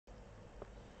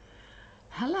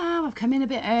Hello, I've come in a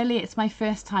bit early. It's my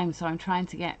first time, so I'm trying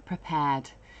to get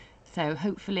prepared. So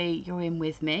hopefully you're in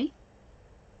with me.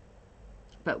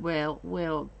 But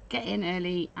we'll get in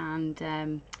early, and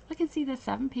I can see there's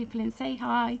 7 people in. Say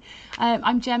hi.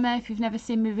 I'm Gemma. If you've never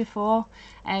seen me before,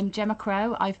 Gemma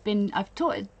Crow. I've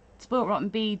taught Spoilt Rotten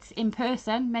Beads in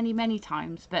person many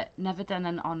times, but never done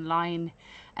an online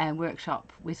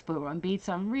workshop with Spoilt Rotten Beads.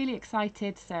 So I'm really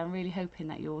excited. So I'm really hoping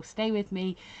that you'll stay with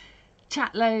me,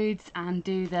 chat loads, and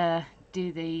do the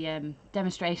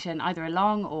demonstration either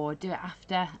along or do it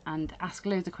after, and ask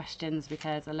loads of questions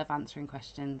because I love answering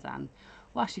questions. And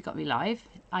whilst you've got me live,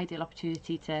 ideal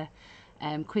opportunity to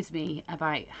quiz me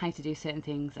about how to do certain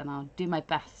things, and I'll do my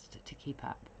best to keep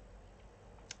up.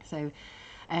 So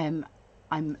I'm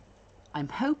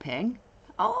hoping.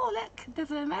 Oh look,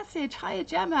 there's a message. Hiya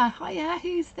Gemma. Hiya,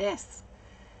 who's this?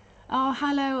 Oh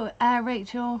hello,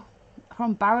 Rachel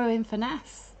from Barrow in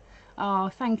Finesse. Oh,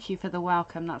 thank you for the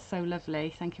welcome. That's so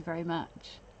lovely. Thank you very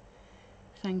much.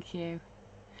 Thank you.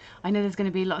 I know there's going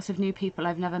to be lots of new people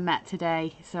I've never met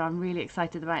today, so I'm really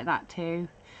excited about that too.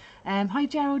 Hi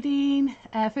Geraldine.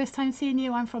 First time seeing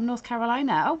you. I'm from North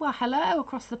Carolina. Oh well, hello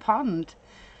across the pond.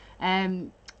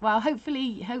 Well,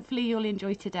 hopefully you'll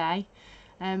enjoy today.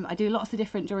 I do lots of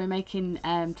different jewellery making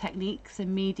techniques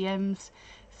and mediums,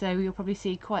 so you'll probably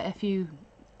see quite a few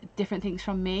different things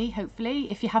from me,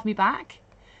 hopefully, if you have me back.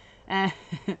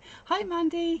 Hi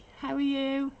Mandy, how are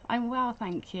you? I'm well,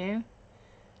 thank you.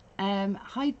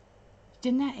 Hi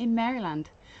Jeanette in Maryland.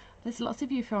 There's lots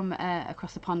of you from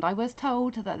across the pond. I was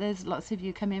told that there's lots of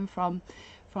you come in from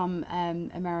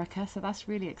America, so that's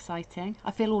really exciting.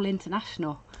 I feel all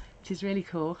international, which is really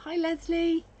cool. Hi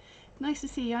Leslie, nice to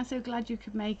see you. I'm so glad you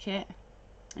could make it,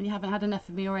 and you haven't had enough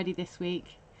of me already this week.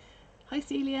 Hi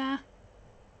Celia.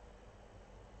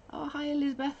 Oh, hi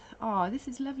Elizabeth. Oh, this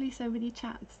is lovely, so many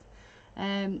chats.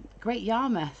 Great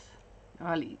Yarmouth.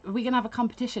 Well, are we going to have a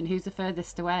competition? Who's the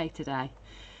furthest away today?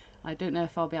 I don't know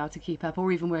if I'll be able to keep up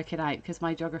or even work it out because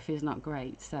my geography is not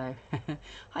great. So,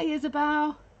 hi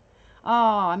Isabel.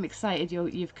 Oh, I'm excited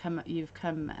you've come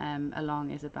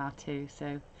along, Isabel, too.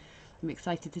 So, I'm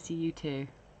excited to see you too.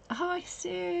 Hi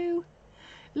Sue.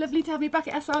 Lovely to have me back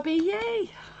at SRB. Yay!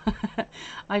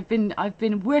 I've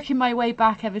been working my way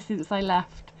back ever since I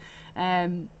left.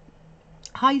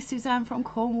 Hi Suzanne from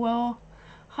Cornwall.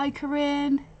 Hi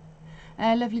Corinne.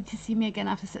 Lovely to see me again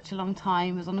after such a long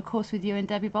time. I was on a course with you and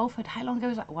Debbie Bolford. How long ago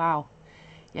was that? Wow.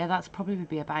 Yeah, that's probably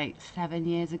be about 7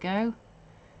 years ago.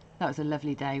 That was a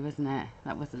lovely day, wasn't it?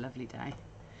 That was a lovely day.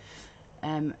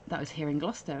 That was here in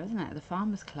Gloucester, wasn't it? The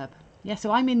Farmers Club. Yeah,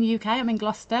 so I'm in the UK. I'm in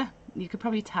Gloucester. You could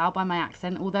probably tell by my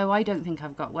accent, although I don't think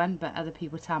I've got one, but other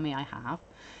people tell me I have.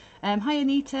 Hi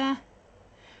Anita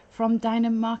from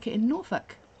Downham Market in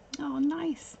Norfolk. Oh,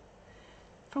 nice.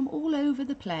 From all over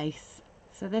the place.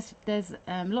 So there's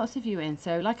lots of you in.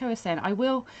 So like I was saying,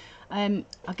 I'll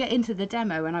get into the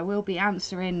demo, and I will be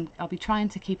answering. I'll be trying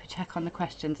to keep a check on the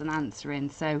questions and answering.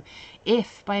 So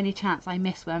if by any chance I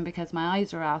miss one because my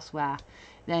eyes are elsewhere,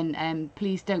 then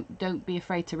please don't be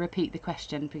afraid to repeat the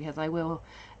question, because I will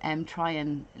try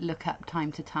and look up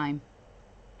time to time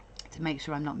to make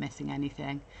sure I'm not missing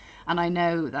anything. And I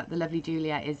know that the lovely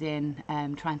Juliet is in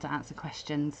trying to answer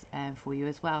questions for you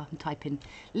as well, and type in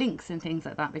links and things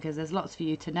like that, because there's lots for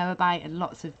you to know about and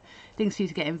lots of things for you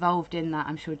to get involved in that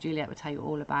I'm sure Juliet will tell you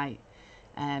all about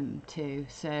too.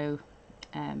 So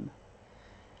nice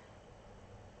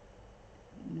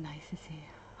to see you.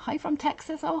 Hi from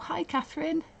Texas. Oh, hi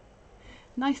Catherine.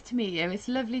 Nice to meet you. It's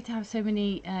lovely to have so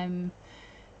many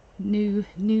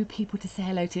new people to say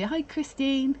hello to. Hi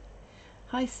Christine.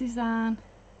 Hi Suzanne.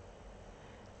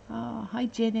 Oh, hi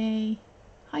Ginny.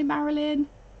 Hi Marilyn.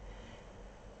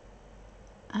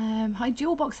 Hi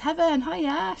Jewelbox Heaven.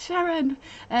 Hiya Sharon.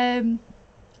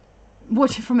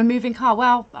 Watching from a moving car.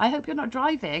 Well, I hope you're not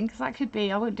driving, because that could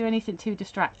be. I won't do anything too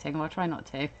distracting, or I'll try not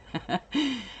to.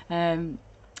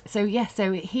 So yes,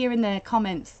 so here in the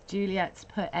comments, Juliet's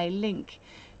put a link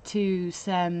to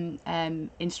some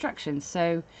instructions.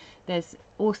 So there's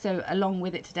also along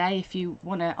with it today, if you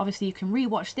want to, obviously you can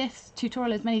re-watch this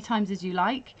tutorial as many times as you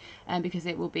like, because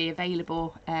it will be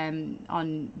available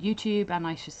on YouTube, and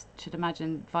I should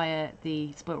imagine via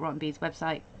the Spoilt Rotten Beads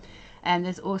website. And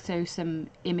there's also some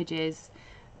images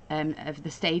of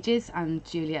the stages, and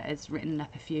Juliet has written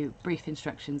up a few brief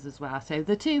instructions as well. So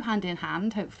the two hand in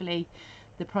hand. Hopefully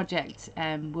the project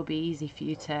will be easy for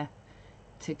you to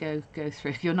go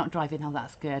through. If you're not driving, oh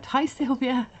that's good. Hi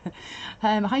Sylvia.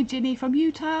 Hi Ginny from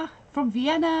Utah, from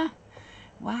Vienna.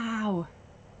 Wow,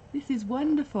 this is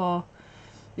wonderful.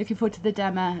 looking forward to the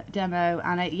demo,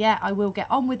 and yeah, I will get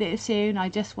on with it soon. I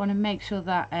just want to make sure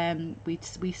that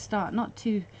we start not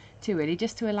too early,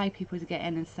 just to allow people to get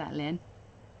in and settle in.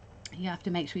 You have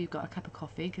to make sure you've got a cup of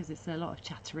coffee because it's a lot of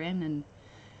chattering,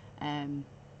 and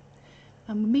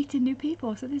we're meeting new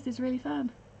people, so this is really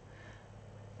fun.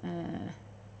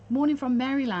 Morning from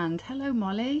Maryland. Hello,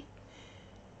 Molly.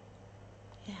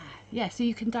 Yeah, so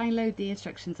you can download the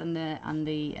instructions and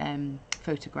the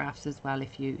photographs as well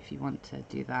if you want to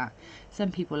do that.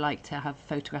 Some people like to have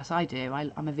photographs. I do.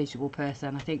 I'm a visual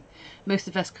person. I think most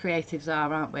of us creatives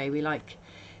are, aren't we? We like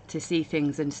to see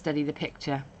things and study the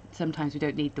picture. Sometimes we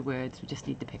don't need the words, we just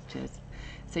need the pictures.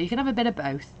 So you can have a bit of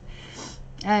both.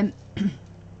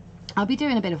 I'll be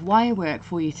doing a bit of wire work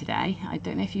for you today. I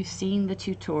don't know if you've seen the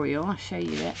tutorial. I'll show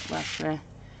you it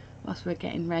whilst we're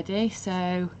getting ready.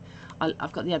 So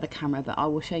I've got the other camera, but I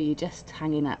will show you just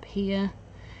hanging up here.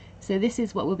 So this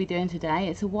is what we'll be doing today.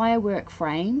 It's a wire work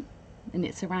frame, and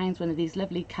it surrounds one of these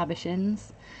lovely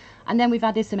cabochons. And then we've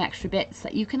added some extra bits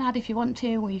that you can add if you want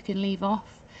to, or you can leave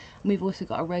off. And we've also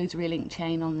got a rosary link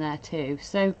chain on there too.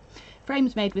 So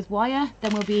frame's made with wire.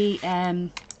 Then we'll be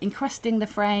encrusting the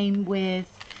frame with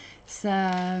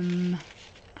some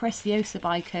preciosa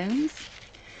bicones,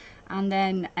 and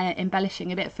then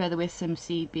embellishing a bit further with some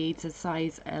seed beads of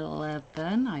size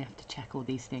 11. I have to check all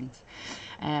these things.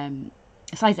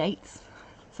 Size 8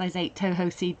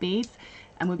 Toho seed beads,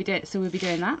 and we'll be doing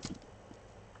that.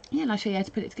 Yeah, and I'll show you how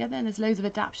to put it together. And there's loads of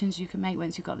adaptations you can make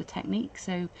once you've got the technique.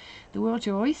 So the world's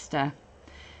your oyster.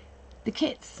 The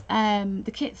kits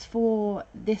for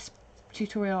this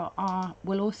tutorial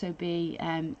will also be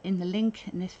in the link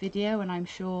in this video, and I'm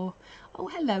sure, oh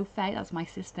hello Faye, that's my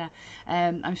sister.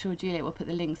 I'm sure Juliet will put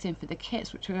the links in for the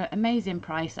kits, which are amazing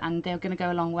price, and they're going to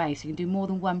go a long way, so you can do more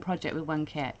than one project with one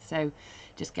kit. So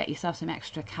just get yourself some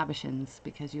extra cabochons,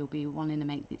 because you'll be wanting to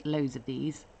make loads of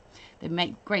these. They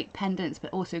make great pendants,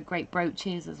 but also great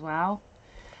brooches as well.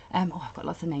 Oh, I've got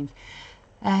lots of names.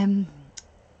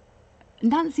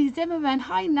 Nancy Zimmerman.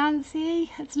 Hi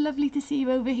Nancy, it's lovely to see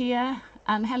you over here.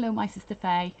 And hello my sister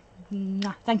Faye.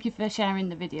 Thank you for sharing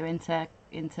the video into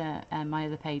my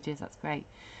other pages, that's great.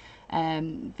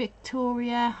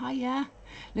 Victoria, hiya.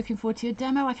 Looking forward to your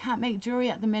demo. I can't make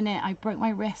jewellery at the minute, I broke my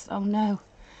wrist, oh no.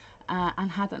 And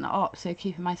had an op, so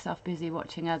keeping myself busy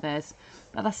watching others.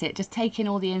 But that's it, just taking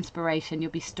all the inspiration.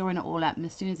 You'll be storing it all up, and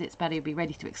as soon as it's better, you'll be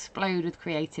ready to explode with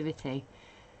creativity.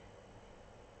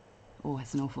 Oh,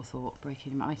 it's an awful thought,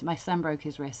 breaking my son broke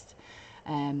his wrist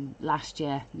last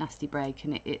year, nasty break,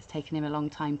 and it's taken him a long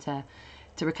time to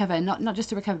recover, not just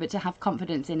to recover, but to have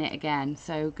confidence in it again.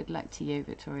 So good luck to you,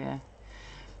 Victoria.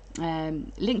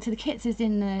 Link to the kits is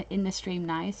in the stream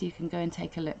now, so you can go and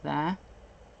take a look there.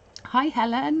 Hi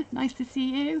Helen, nice to see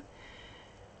you.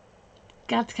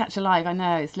 Glad to catch a live. I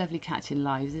know it's lovely catching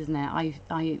lives, isn't it?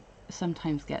 I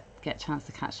sometimes get a chance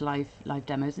to catch live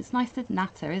demos. It's nice to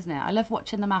natter, isn't it? I love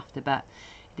watching them after, but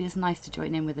it is nice to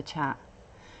join in with the chat.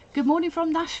 Good morning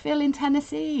from Nashville in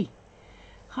Tennessee.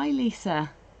 Hi Lisa,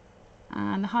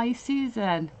 and hi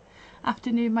Susan.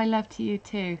 Afternoon, my love to you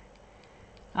too.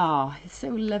 Oh, it's so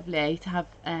lovely to have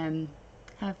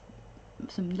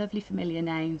some lovely familiar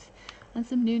names and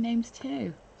some new names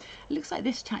too. It looks like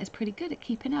this chat is pretty good at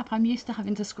keeping up. I'm used to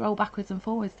having to scroll backwards and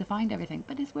forwards to find everything,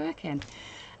 but it's working.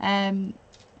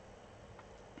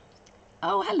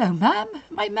 Oh, hello, Mum.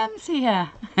 My mum's here.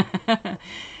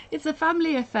 It's a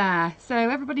family affair. So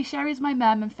everybody, Sherry's my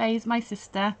mum and Faye's my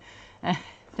sister.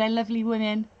 They're lovely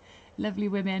women. Lovely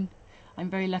women. I'm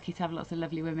very lucky to have lots of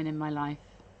lovely women in my life.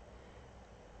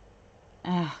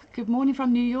 Good morning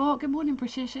from New York. Good morning,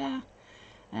 Patricia.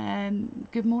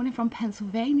 Good morning from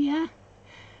Pennsylvania.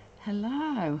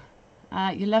 Hello.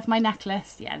 You love my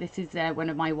necklace? Yeah, this is one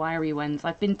of my wiry ones.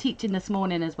 I've been teaching this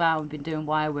morning as well. I've been doing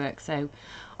wire work, so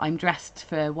I'm dressed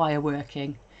for wire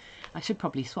working. I should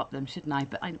probably swap them, shouldn't I?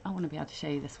 But I want to be able to show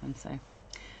you this one, so.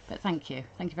 But thank you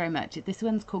very much. This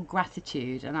one's called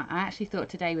Gratitude, and I actually thought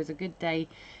today was a good day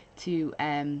to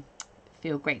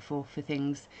feel grateful for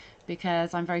things,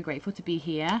 because I'm very grateful to be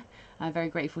here. I'm very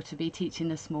grateful to be teaching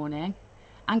this morning.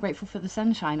 I'm grateful for the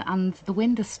sunshine, and the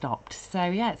wind has stopped. So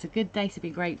yeah, it's a good day to be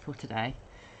grateful today.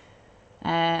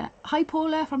 Hi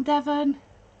Paula from Devon.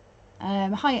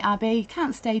 Hi Abby.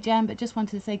 Can't stay, Jem, but just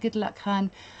wanted to say good luck,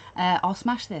 hun. I'll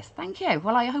smash this. Thank you.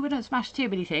 Well, I hope I don't smash too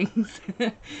many things,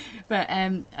 but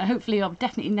hopefully I'll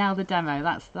definitely nail the demo.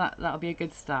 That'll be a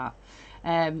good start.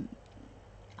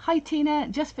 Hi Tina,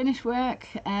 just finished work.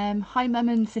 Hi Mum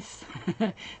and Sis.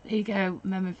 There you go,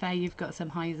 Mum and Faye. You've got some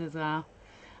highs as well.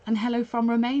 And hello from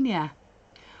Romania.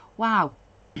 Wow.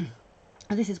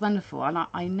 This is wonderful, and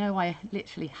I know I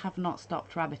literally have not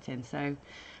stopped rabbiting, so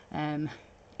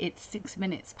it's 6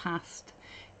 minutes past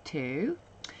 2.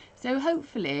 So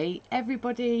hopefully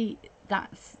everybody that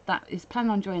is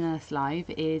planning on joining us live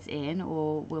is in,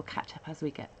 or we'll catch up as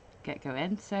we get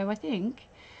going. So I think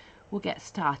we'll get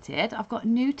started. I've got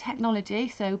new technology,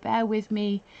 so bear with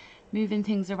me moving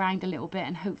things around a little bit,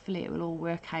 and hopefully it will all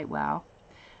work out well.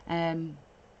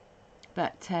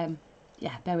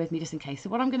 Yeah, bear with me just in case.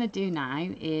 So what I'm going to do now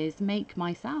is make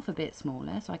myself a bit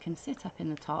smaller so I can sit up in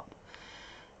the top,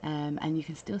 and you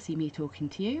can still see me talking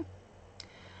to you.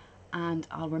 And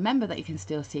I'll remember that you can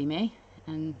still see me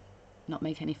and not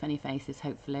make any funny faces,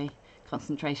 hopefully.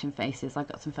 Concentration faces, I've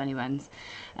got some funny ones.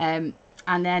 And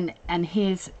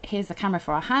here's the camera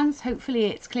for our hands. Hopefully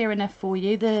it's clear enough for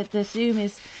you. The zoom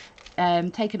is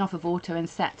taken off of auto and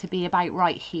set to be about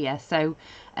right here, so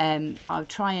I'll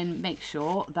try and make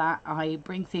sure that I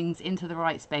bring things into the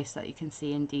right space so that you can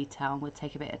see in detail, and we'll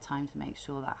take a bit of time to make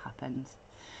sure that happens.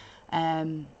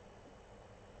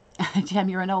 Jem,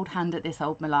 you're an old hand at this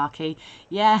old malarkey.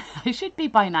 Yeah, I should be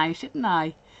by now, shouldn't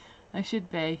I? I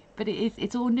should be, but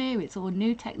it's all new. It's all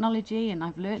new technology, and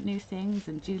I've learnt new things,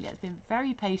 and Juliet's been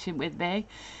very patient with me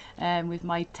with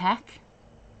my tech.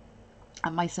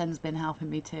 And my son's been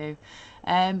helping me too.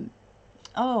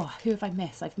 Oh, who have I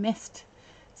missed? I've missed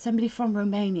somebody from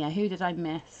Romania. Who did I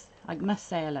miss? I must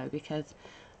say hello, because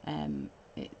I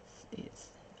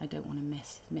don't want to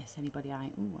miss anybody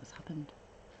out. Oh, what's happened?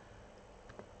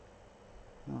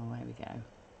 Oh, there we go.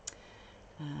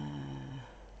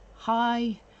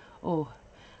 Hi. Oh,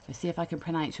 let's see if I can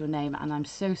pronounce your name, and I'm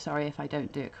so sorry if I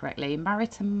don't do it correctly.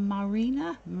 Marita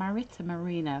Marina.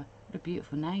 What a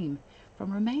beautiful name.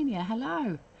 From Romania,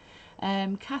 hello.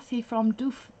 Kathy from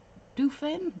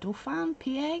Dauphin,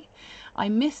 PA. I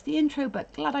missed the intro,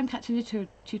 but glad I'm catching the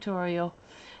tutorial.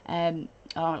 Oh,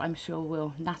 I'm sure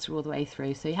we'll natter all the way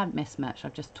through, so you haven't missed much.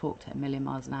 I've just talked at a million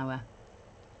miles an hour.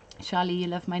 Charlie, you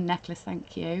love my necklace,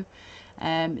 thank you.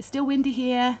 It's still windy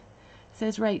here,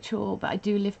 says Rachel, but I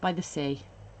do live by the sea.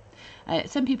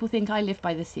 Some people think I live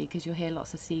by the sea because you'll hear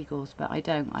lots of seagulls, but I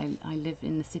don't. I live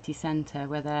in the city centre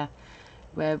where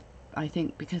I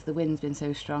think because the wind's been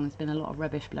so strong, there's been a lot of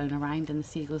rubbish blown around, and the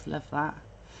seagulls love that.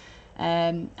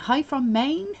 Hi from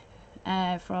Maine,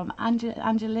 from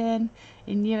Angeline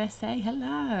in USA.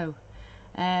 Hello.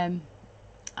 And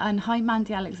hi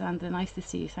Mandy Alexander, nice to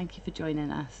see you. Thank you for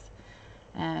joining us.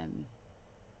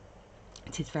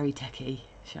 It is very techy,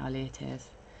 Charlie, it is.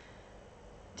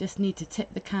 Just need to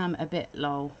tip the cam a bit,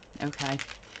 lol. Okay,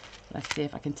 let's see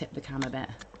if I can tip the cam a bit.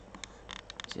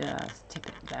 Just tip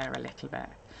it there a little bit.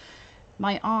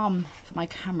 My arm for my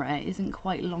camera isn't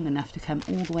quite long enough to come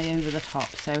all the way over the top,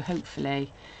 so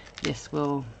hopefully this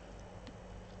will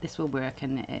work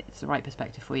and it's the right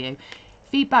perspective for you.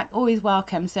 Feedback always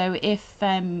welcome, so if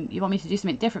you want me to do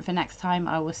something different for next time,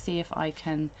 I will see if I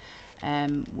can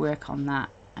work on that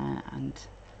and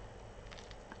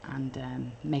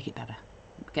make it better.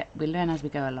 We'll learn as we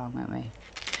go along, won't we?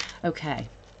 Okay,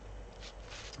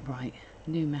 right,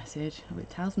 new message. Oh,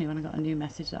 it tells me when I got a new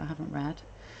message that I haven't read.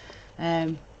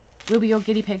 We'll be your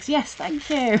guinea pigs. Yes, thank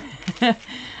you.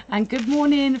 And good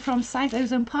morning from South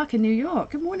Ozone Park in New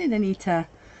York. Good morning, Anita.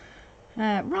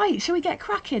 Right, shall we get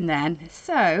cracking then?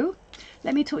 So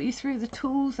let me talk you through the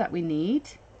tools that we need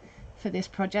for this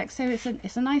project. So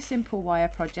it's a nice simple wire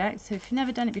project. So if you've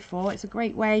never done it before, it's a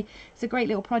great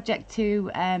little project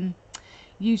to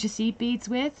use your seed beads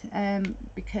with,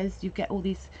 because you get all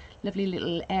these lovely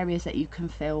little areas that you can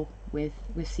fill with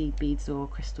seed beads or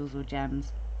crystals or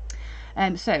gems.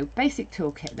 So basic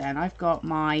toolkit then. I've got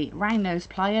my round nose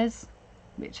pliers,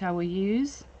 which I will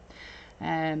use.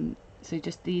 So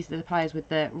just these are the pliers with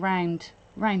the round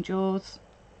jaws.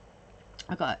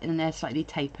 I've got in there slightly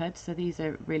tapered, so these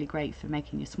are really great for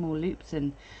making your small loops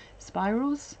and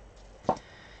spirals.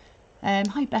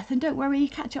 Hi Beth, and don't worry,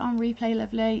 catch it on replay,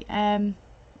 lovely.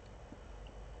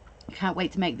 Can't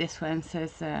wait to make this one,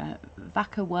 says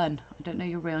Vaca1. I don't know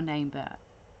your real name, but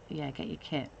yeah, get your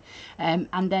kit.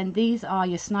 And then these are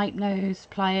your snipe nose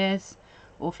pliers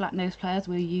or flat nose pliers.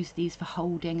 We'll use these for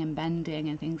holding and bending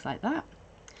and things like that.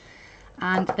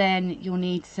 And then you'll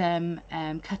need some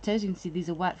cutters. You can see these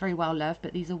are very well loved,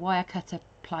 but these are wire cutter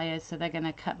pliers, so they're going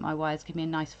to cut my wires, give me a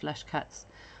nice flush cuts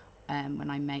when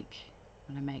I make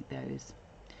those.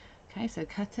 Okay, so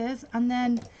cutters, and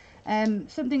then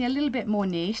something a little bit more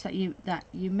niche that you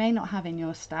may not have in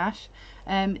your stash.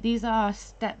 These are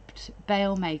stepped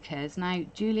bail makers. Now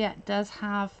Juliet does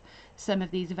have some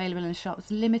of these available in the shops,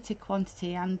 limited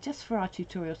quantity, and just for our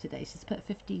tutorial today she's put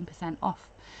 15% off.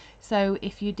 So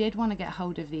if you did want to get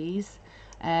hold of these,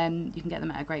 you can get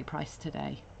them at a great price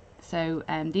today. So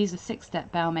these are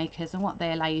 6-step bail makers, and what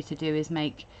they allow you to do is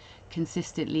make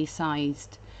consistently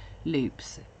sized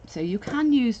loops. So you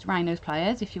can use round nose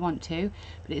pliers if you want to,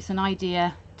 but it's an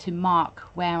idea to mark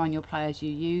where on your pliers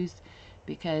you use,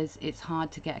 because it's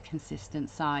hard to get a consistent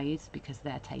size because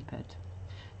they're tapered.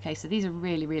 Okay, so these are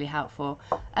really, really helpful.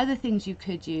 Other things you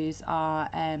could use are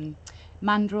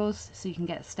mandrels, so you can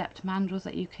get stepped mandrels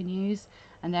that you can use,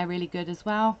 and they're really good as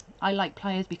well. I like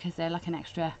pliers because they're like an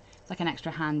extra, it's like an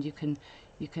extra hand you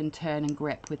can turn and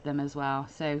grip with them as well.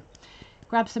 So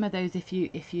grab some of those if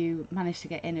you manage to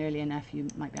get in early enough, you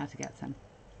might be able to get some.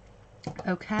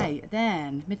 Okay,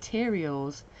 then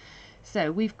materials.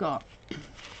 So we've got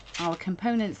our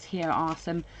components here are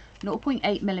some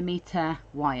 0.8mm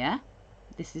wire.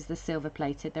 This is the silver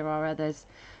plated. There are others,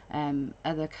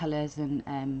 other colours,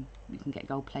 and you can get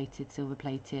gold plated, silver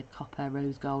plated, copper,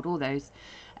 rose gold, all those.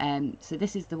 So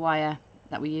this is the wire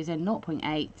that we use in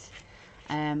 0.8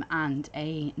 and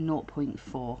a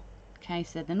 0.4. Okay,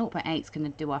 so the 0.8 is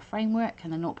going to do our framework,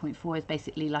 and the 0.4 is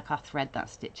basically like our thread that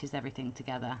stitches everything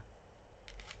together.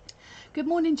 Good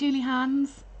morning, Julie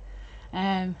Hands.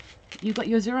 You've got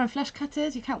your Xuron flesh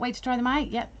cutters. You can't wait to try them out.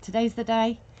 Yep, today's the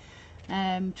day.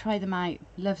 Try them out.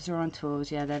 Love Xuron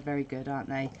tools. Yeah, they're very good, aren't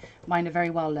they? Mine are very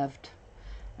well loved.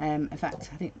 In fact,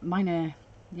 I think mine are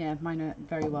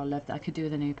very well loved. I could do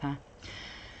with a new pair.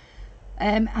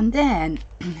 And then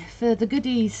for the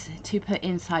goodies to put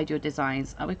inside your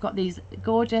designs, we've got these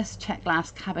gorgeous Czech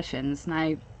Glass Cabochons.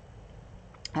 Now,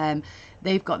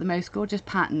 they've got the most gorgeous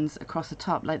patterns across the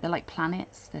top, like they're like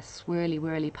planets. They're swirly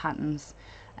whirly patterns,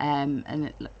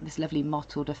 and this lovely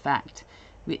mottled effect.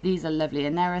 These are lovely,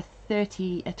 and they're a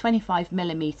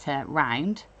 25mm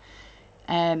round.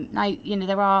 Now, you know,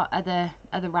 there are other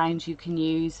rounds you can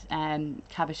use,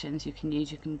 cabochons you can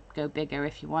use. You can go bigger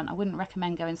if you want. I wouldn't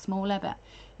recommend going smaller, but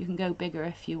you can go bigger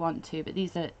if you want to. But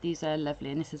these are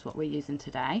lovely, and this is what we're using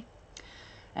today.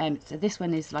 So this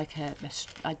one is like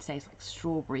I'd say it's like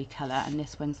strawberry colour, and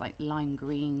this one's like lime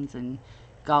greens and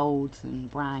golds and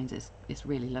browns. It's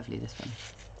really lovely, this one.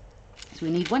 So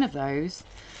we need one of those.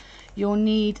 You'll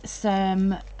need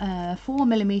some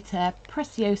 4mm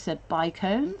Preciosa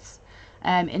bicones.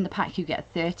 In the pack you get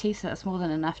 30, so that's more than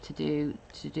enough to do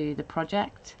the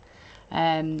project.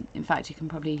 In fact, you can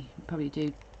probably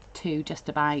do 2 just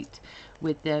about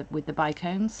with the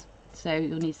bicones. So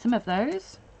you'll need some of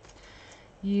those.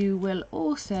 You will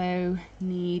also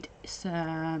need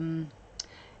some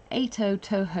Ato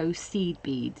Toho seed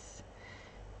beads.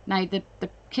 Now the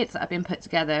kits that have been put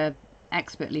together,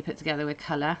 expertly put together with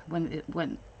colour.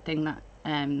 One thing that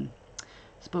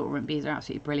Spoilt Rotten Beads are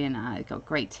absolutely brilliant at. They've got a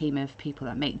great team of people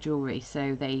that make jewellery,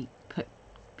 so they put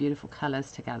beautiful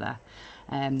colours together.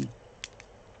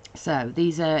 So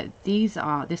this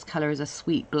colour is a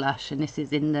sweet blush, and this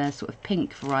is in the sort of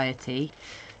pink variety,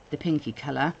 the pinky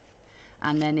colour.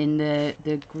 And then in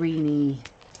the greeny,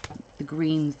 the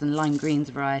greens and lime greens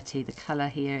variety, the colour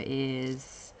here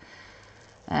is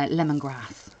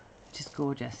lemongrass, which is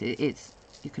gorgeous.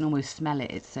 You can almost smell it.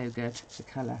 It's so good, the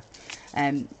colour.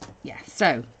 Yeah,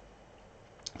 so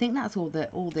I think that's all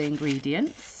the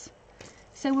ingredients.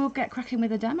 So we'll get cracking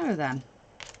with the demo then.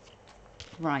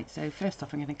 Right, so first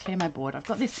off I'm going to clear my board. I've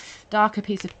got this darker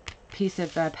piece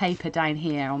of paper down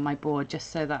here on my board,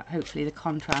 just so that hopefully the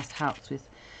contrast helps with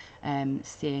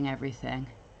seeing everything.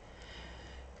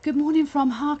 Good morning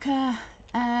from Harker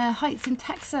Heights in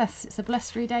Texas. It's a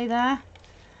blustery day there.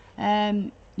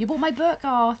 You bought my book.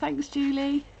 Oh, thanks,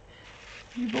 Julie.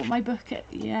 You bought my book.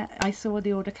 Yeah, I saw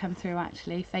the order come through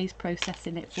actually. Faye's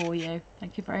processing it for you.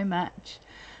 Thank you very much.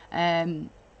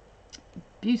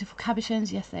 Beautiful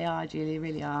cabochons. Yes, they are, Julie,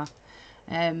 really are.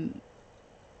 And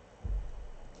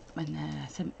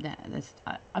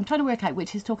I'm trying to work out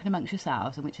which is talking amongst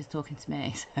yourselves and which is talking to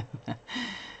me. So,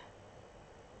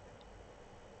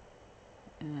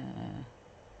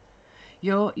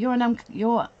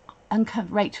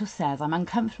 Rachel says, I'm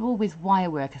uncomfortable with wire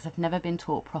work as I've never been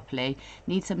taught properly.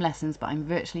 Need some lessons, but I'm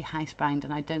virtually housebound,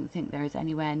 and I don't think there is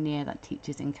anywhere near that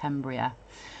teaches in Cumbria.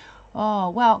 Oh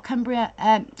well, Cumbria,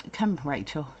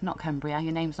 Rachel, not Cumbria.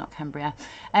 Your name's not Cumbria.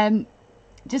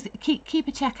 Just keep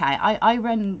a check out. I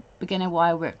run beginner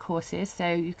wire work courses, so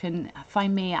you can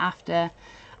find me after.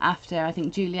 I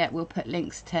think Juliet will put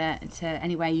links to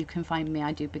anywhere you can find me.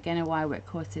 I do beginner wire work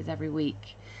courses every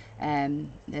week.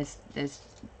 There's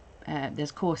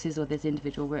courses or there's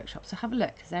individual workshops, so have a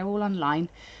look because they're all online,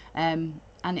 and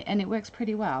it works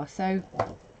pretty well. So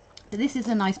this is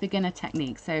a nice beginner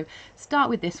technique. So start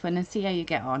with this one and see how you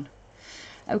get on.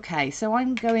 Okay, so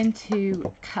I'm going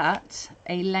to cut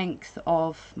a length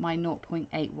of my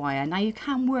 0.8 wire. Now you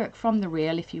can work from the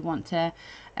reel if you want to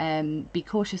be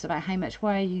cautious about how much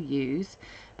wire you use,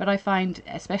 but I find,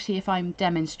 especially if I'm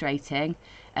demonstrating,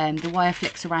 the wire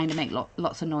flicks around and make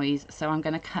lots of noise, so I'm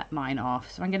going to cut mine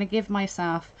off. So I'm going to give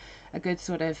myself a good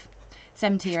sort of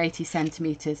 70 or 80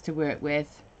 centimeters to work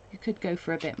with. You could go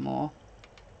for a bit more,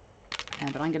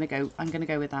 but I'm going to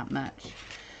go with that much.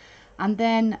 And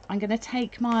then I'm going to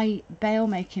take my bail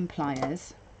making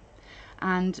pliers,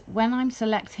 and when I'm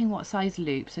selecting what size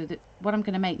loop, so that what I'm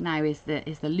going to make now is the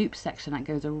loop section that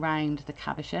goes around the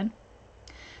cabochon.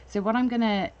 So what I'm going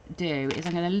to do is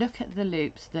I'm going to look at the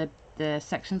loops, the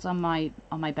sections on my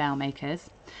bail makers,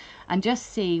 and just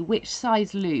see which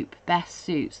size loop best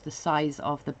suits the size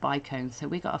of the bicone. So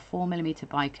we got a 4mm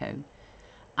bicone,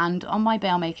 and on my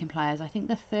bail making pliers, I think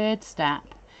the third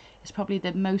step is probably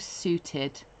the most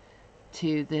suited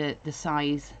to the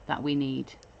size that we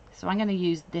need. So I'm going to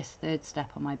use this third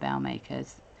step on my bail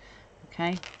makers.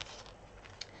 Okay,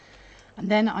 and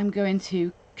then I'm going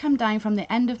to come down from the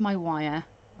end of my wire.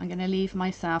 I'm going to leave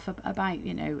myself about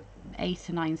 8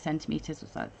 to 9 centimeters, or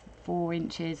so, 4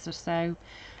 inches or so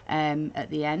at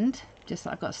the end, just so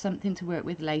I've got something to work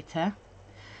with later.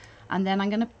 And then I'm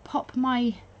going to pop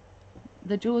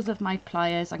the jaws of my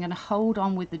pliers. I'm going to hold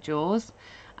on with the jaws,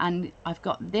 and I've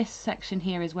got this section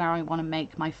here is where I want to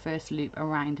make my first loop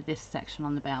around this section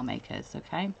on the bail makers.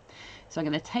 Okay, so I'm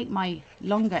going to take my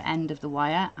longer end of the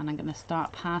wire and I'm going to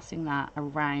start passing that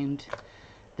around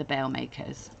the bail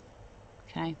makers.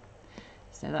 Okay,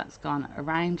 so that's gone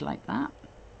around like that.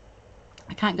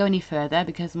 I can't go any further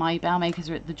because my bail makers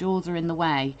the jaws are in the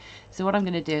way. So what I'm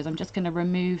going to do is I'm just going to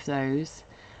remove those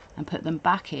and put them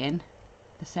back in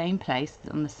the same place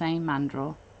on the same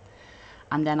mandrel,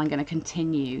 and then I'm going to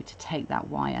continue to take that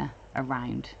wire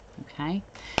around. Okay,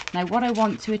 now what I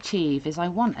want to achieve is I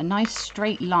want a nice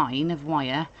straight line of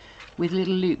wire with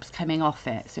little loops coming off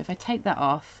it. So if I take that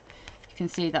off, you can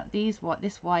see that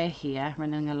this wire here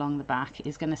running along the back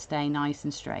is going to stay nice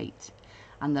and straight,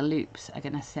 and the loops are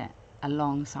going to sit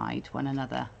alongside one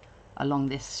another along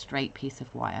this straight piece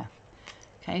of wire.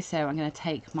 Okay, so I'm going to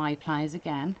take my pliers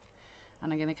again,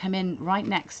 and I'm going to come in right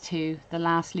next to the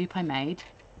last loop I made,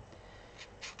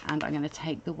 and I'm going to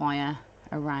take the wire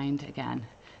around again.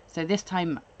 So this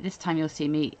time you'll see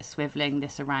me swiveling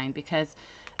this around, because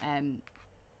you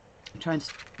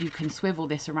can swivel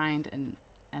this around and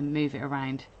move it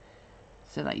around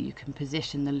so that you can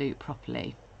position the loop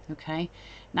properly. Okay,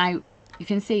 now you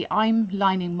can see I'm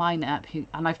lining mine up,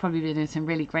 and I've probably been doing some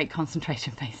really great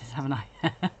concentration faces, haven't I?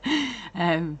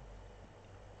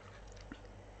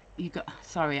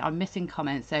 Sorry, I'm missing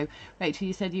comments. So Rachel,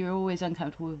 you said you were always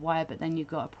uncomfortable with wire, but then you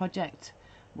got a project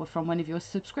from one of your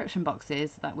subscription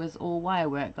boxes that was all wire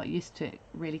work, got used to it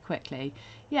really quickly.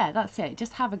 Yeah, that's it.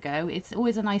 Just have a go. It's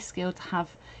always a nice skill to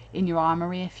have in your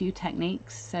armory, a few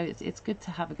techniques. So it's good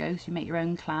to have a go. So you make your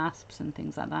own clasps and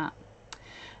things like that.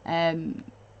 I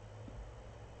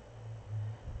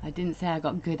didn't say I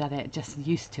got good at it, just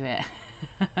used to it.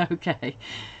 Okay.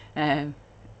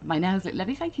 My nails look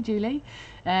lovely, thank you, Julie.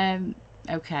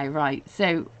 Okay, right,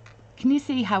 so can you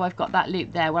see how I've got that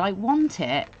loop there? Well, I want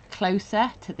it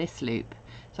closer to this loop,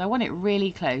 so I want it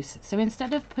really close. So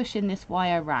instead of pushing this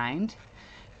wire around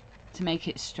to make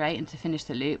it straight and to finish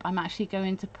the loop, I'm actually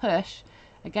going to push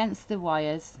against the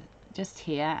wires just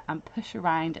here and push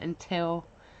around until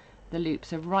the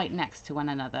loops are right next to one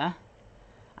another,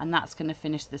 and that's going to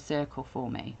finish the circle for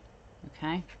me.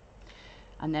 Okay,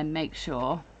 and then make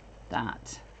sure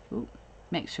that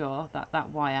that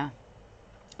wire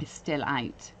is still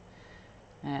out.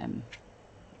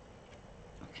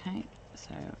 Okay,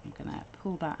 so I'm gonna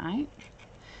pull that out.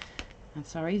 I'm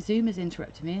sorry, Zoom has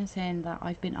interrupted me and saying that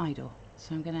I've been idle,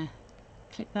 so I'm gonna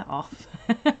click that off.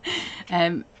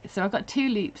 So I've got two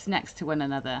loops next to one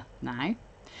another now,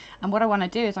 and what I want to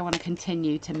do is I want to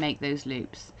continue to make those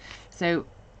loops. So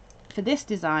for this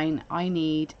design I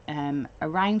need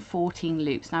around 14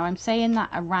 loops. Now I'm saying that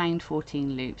around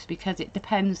 14 loops because it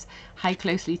depends how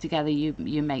closely together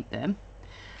you make them,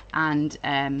 and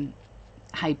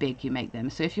how big you make them.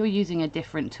 So if you're using a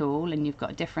different tool and you've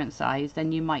got a different size,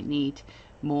 then you might need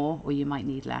more or you might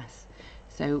need less.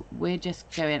 So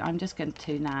I'm just going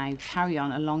to now carry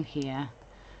on along here,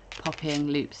 popping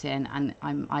loops in, and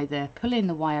I'm either pulling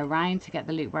the wire around to get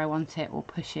the loop where I want it, or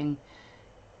pushing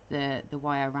the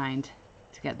wire around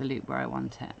to get the loop where I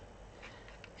want it.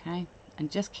 Okay,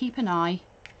 and just keep an eye,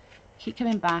 keep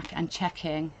coming back and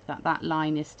checking that that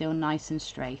line is still nice and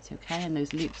straight, okay, and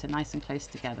those loops are nice and close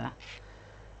together.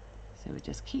 So we'll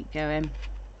just keep going.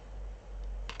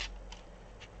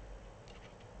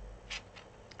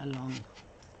 along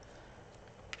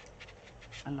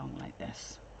like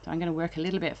this. So I'm going to work a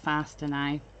little bit faster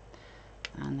now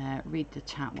and read the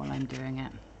chat while I'm doing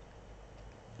it.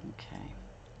 Okay.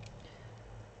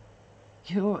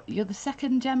 You're the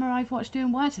second Gemma I've watched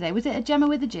doing wire today. Was it a Gemma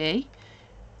with a G?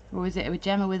 Or was it a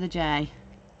Gemma with a J?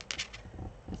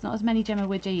 There's not as many Gemma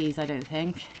with G's, I don't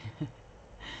think.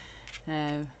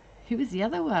 Who was the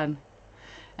other one?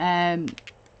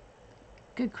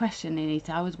 Good question,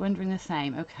 Anita. I was wondering the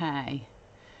same. Okay.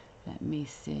 Let me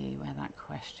see where that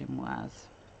question was.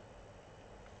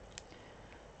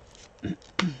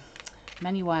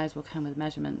 Many wires will come with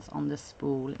measurements on the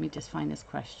spool. Let me just find this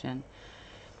question.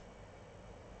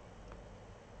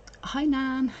 Hi,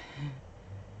 Nan.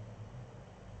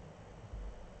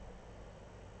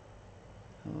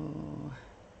 Oh,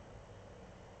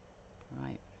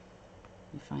 right.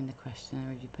 You find the question,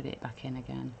 or have you put it back in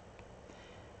again?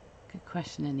 Good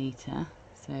question, Anita.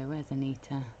 So where's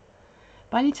Anita?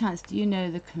 By any chance, do you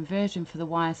know the conversion for the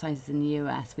wire sizes in the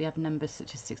US? We have numbers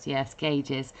such as 60S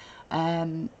gauges.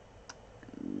 I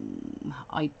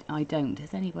don't.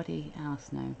 Does anybody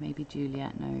else know? Maybe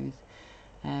Juliet knows.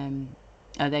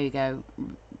 Oh, there you go.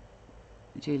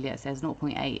 Juliet says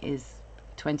 0.8 is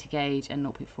 20 gauge and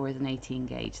 0.4 is an 18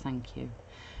 gauge. Thank you.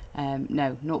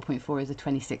 No, 0.4 is a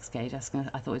 26 gauge. I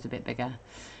thought it was a bit bigger.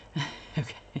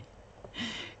 Okay,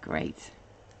 great.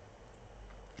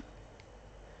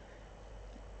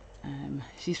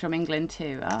 She's from England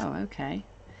too. Oh, okay.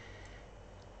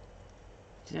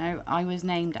 Do you know, I was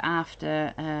named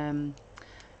after a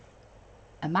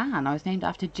man. I was named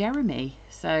after Jeremy.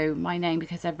 So my name,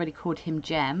 because everybody called him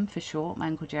Jem for short, my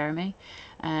uncle Jeremy,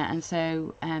 and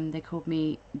so they called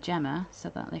me Gemma so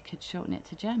that they could shorten it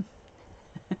to Jem.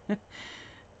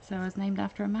 So I was named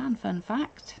after a man. Fun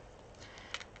fact.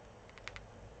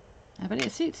 But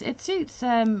it suits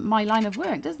my line of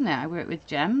work, doesn't it? I work with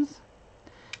gems,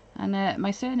 and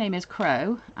my surname is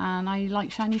Crow, and I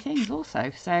like shiny things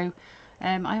also. So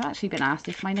I've actually been asked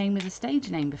if my name was a stage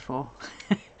name before,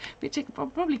 which it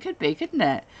probably could be, couldn't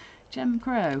it? Gemma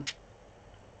Crow.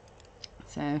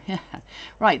 So yeah,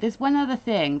 right. There's one other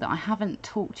thing that I haven't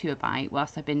talked to you about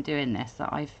whilst I've been doing this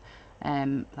that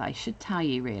that I should tell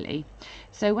you really.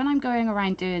 So when I'm going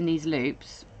around doing these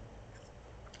loops,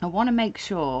 I want to make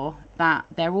sure that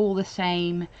they're all the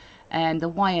same, and the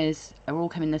wires are all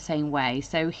coming the same way.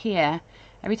 So here,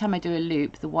 every time I do a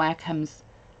loop, the wire comes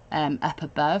up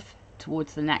above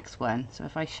towards the next one. So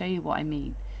if I show you what I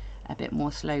mean a bit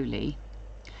more slowly,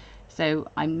 so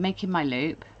I'm making my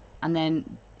loop, and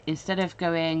then instead of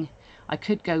going, I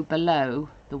could go below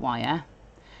the wire,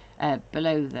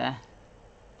 below the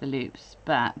loops,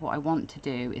 but what I want to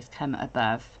do is come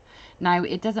above. Now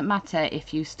it doesn't matter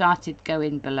if you started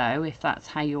going below, if that's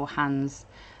how your hands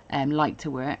like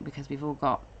to work, because we've all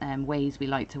got ways we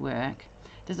like to work.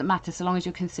 It doesn't matter so long as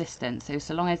you're consistent. So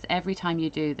long as every time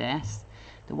you do this,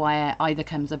 the wire either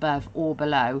comes above or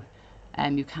below,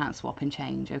 you can't swap and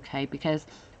change, okay? Because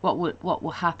what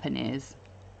will happen is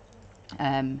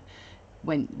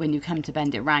when you come to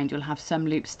bend it round, you'll have some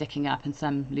loops sticking up and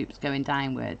some loops going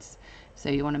downwards. So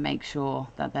you want to make sure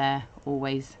that they're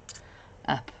always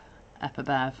up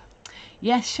above.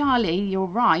 Yes, Charlie, you're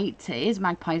right. It is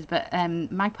magpies, but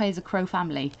magpie is a crow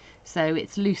family, so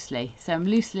it's loosely. So I'm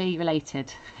loosely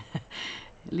related.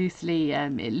 It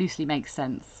loosely makes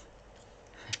sense.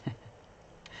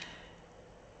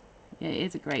 Yeah, it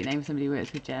is a great name for somebody who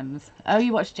works with gems. Oh,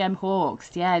 you watch Gem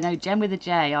Hawks? Yeah, no, Gem with a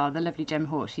J. Oh, the lovely Gem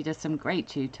Hawks. She does some great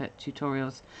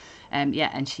tutorials.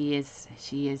 Yeah, and she is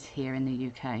here in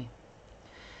the UK.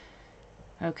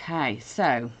 Okay,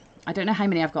 so I don't know how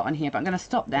many I've got on here, but I'm going to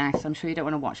stop there because I'm sure you don't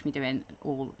want to watch me doing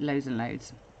all loads and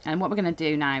loads. And what we're going to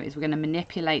do now is we're going to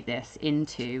manipulate this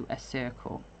into a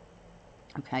circle.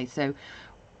 Okay, so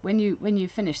when you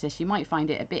finish this, you might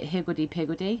find it a bit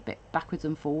higgledy-piggledy, a bit backwards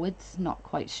and forwards, not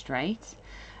quite straight.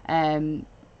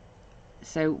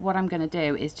 So what I'm going to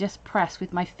do is just press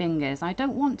with my fingers. I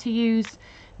don't want to use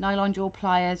nylon jaw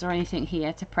pliers or anything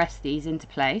here to press these into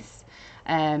place.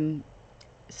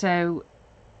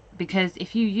 Because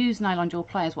if you use nylon jaw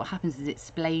pliers, what happens is it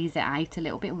splays it out a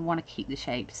little bit. We want to keep the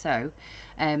shape. So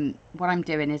what I'm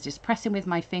doing is just pressing with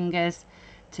my fingers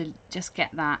to just get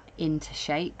that into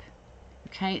shape.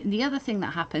 Okay, and the other thing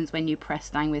that happens when you press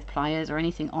down with pliers or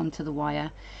anything onto the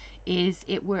wire is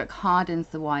it hardens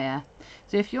the wire.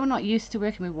 So if you're not used to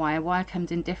working with wire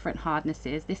comes in different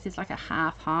hardnesses. This is like a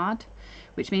half hard,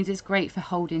 which means it's great for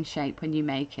holding shape when you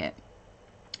make it.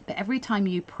 But every time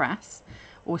you press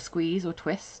or squeeze or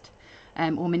twist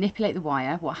or manipulate the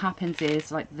wire, what happens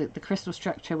is like the crystal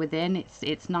structure within,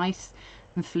 it's nice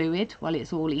and fluid while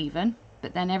it's all even,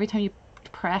 but then every time you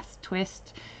press,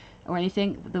 twist or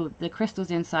anything. The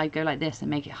crystals inside go like this and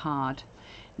make it hard.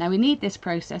 Now we need this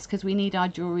process because we need our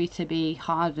jewellery to be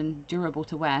hard and durable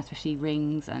to wear, especially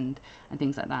rings and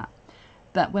things like that.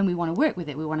 But when we want to work with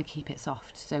it, we want to keep it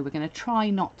soft. So we're going to try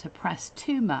not to press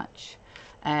too much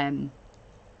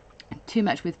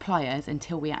with pliers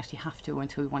until we actually have to, or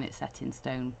until we want it set in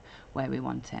stone where we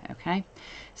want it. Okay,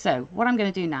 so what I'm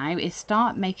going to do now is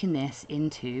start making this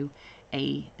into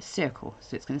a circle,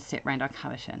 so it's going to sit around our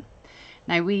cabochon.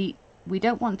 Now we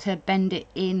don't want to bend it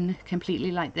in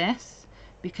completely like this,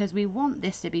 because we want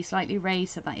this to be slightly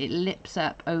raised so that it lips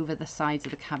up over the sides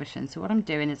of the cabochon. So what I'm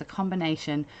doing is a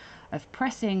combination of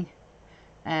pressing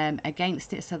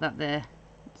against it so that the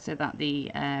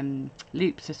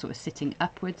loops are sort of sitting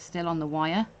upwards still on the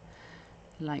wire,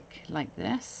 like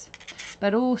this,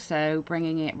 but also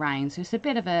bringing it round. So it's a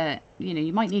bit of a,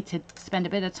 you might need to spend a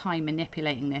bit of time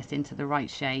manipulating this into the right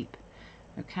shape.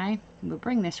 Okay, we'll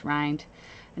bring this round,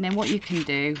 and then what you can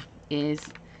do is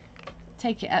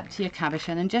take it up to your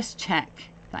cabochon and just check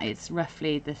that it's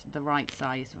roughly the right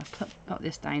size. So I'll put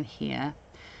this down here.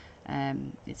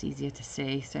 It's easier to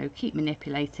see, so keep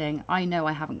manipulating. I know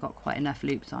I haven't got quite enough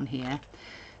loops on here,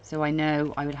 so I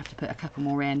know I would have to put a couple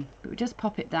more in, but we just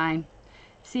pop it down,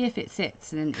 see if it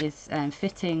sits and is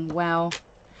fitting well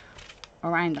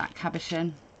around that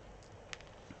cabochon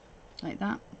like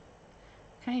that.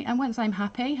 Okay, and once I'm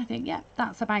happy, I think, yeah,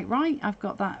 that's about right. I've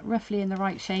got that roughly in the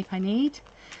right shape I need.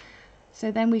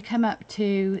 So then we come up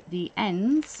to the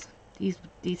ends,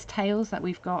 these tails that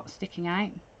we've got sticking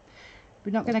out.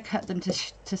 We're not going to cut them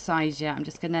to size yet. I'm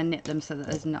just going to knit them so that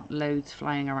there's not loads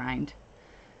flying around.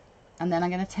 And then I'm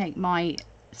going to take my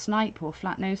snipe or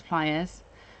flat nose pliers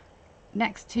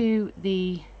next to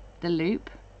the loop,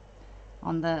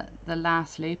 on the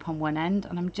last loop on one end,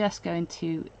 and I'm just going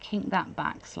to kink that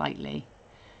back slightly.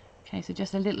 Okay, so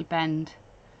just a little bend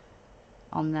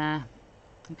on there.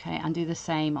 Okay, and do the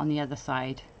same on the other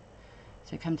side.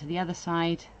 So come to the other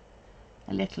side,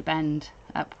 a little bend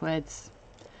upwards.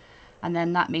 And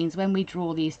then that means when we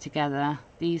draw these together,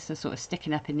 these are sort of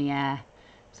sticking up in the air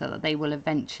so that they will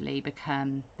eventually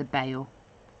become the bail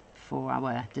for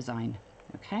our design.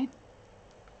 Okay.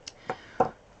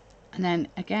 And then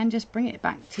again, just bring it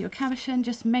back to your cabochon.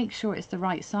 Just make sure it's the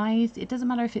right size. It doesn't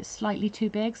matter if it's slightly too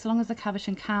big, so long as the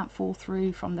cabochon can't fall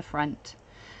through from the front.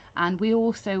 And we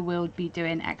also will be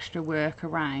doing extra work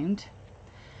around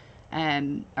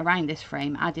this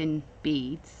frame, adding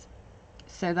beads,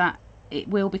 so that it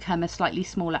will become a slightly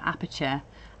smaller aperture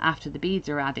after the beads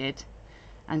are added.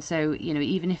 And so,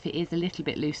 even if it is a little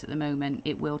bit loose at the moment,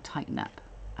 it will tighten up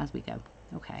as we go.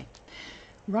 Okay,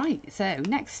 right, so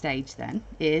next stage then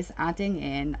is adding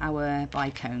in our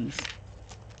bicones.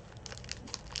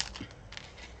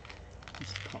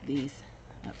 Just pop these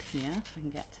up here so I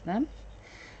can get to them.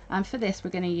 And for this,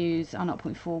 we're going to use our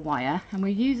 0.4 wire, and we're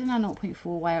using our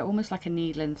 0.4 wire almost like a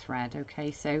needle and thread.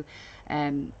 Okay, so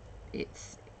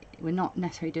we're not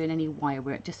necessarily doing any wire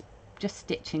work, just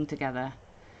stitching together.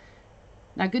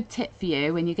 Now, good tip for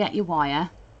you: when you get your wire,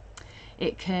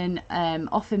 it can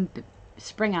often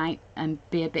spring out and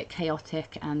be a bit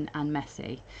chaotic and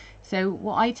messy. So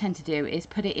what I tend to do is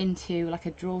put it into like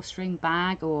a drawstring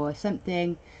bag or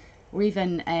something, or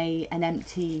even an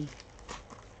empty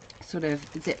sort of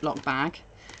Ziploc bag,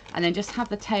 and then just have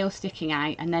the tail sticking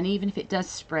out, and then even if it does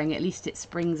spring, at least it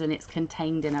springs and it's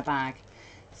contained in a bag.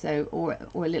 So or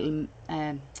a little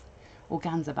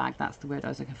organza bag, that's the word I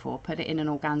was looking for. Put it in an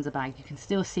organza bag. You can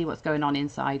still see what's going on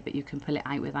inside, but you can pull it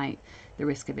out without the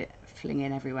risk of it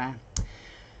flinging everywhere.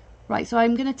 Right, so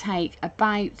I'm going to take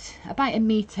about a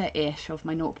metre-ish of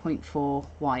my 0.4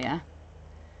 wire.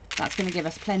 That's going to give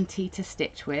us plenty to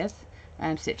stitch with,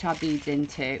 stitch our beads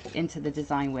into the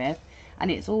design with,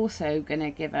 and it's also going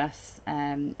to give us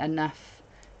enough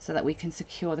so that we can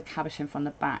secure the cabochon from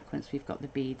the back once we've got the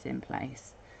beads in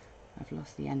place. I've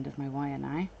lost the end of my wire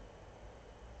now.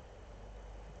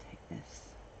 Take this.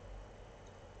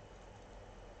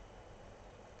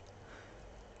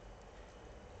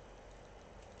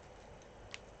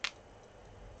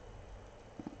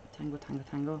 Tangle, tangle,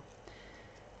 tangle.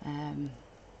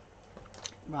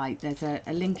 Right, there's a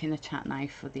link in the chat now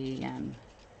for the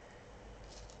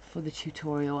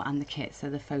tutorial and the kit, so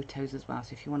the photos as well.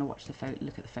 So if you want to watch the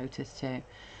look at the photos too.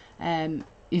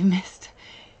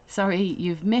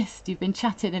 You've been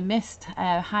chatting and missed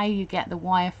how you get the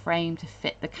wire frame to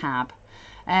fit the cab.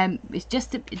 It's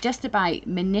just about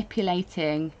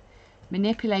manipulating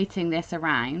this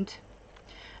around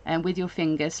with your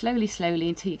fingers slowly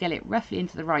until you get it roughly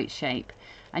into the right shape.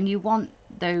 And you want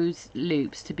those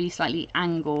loops to be slightly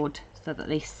angled so that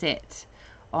they sit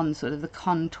on sort of the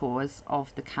contours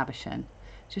of the cabochon.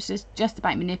 Just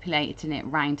about manipulating it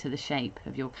round to the shape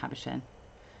of your cabochon.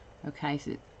 Okay,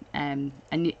 so and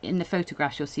in the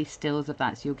photographs you'll see stills of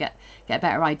that, so you'll get a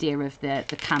better idea of the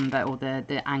camber or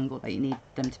the angle that you need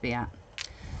them to be at.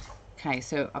 Okay,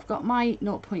 so I've got my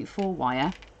 0.4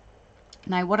 wire.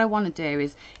 Now what I want to do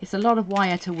is, it's a lot of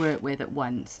wire to work with at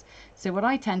once, so what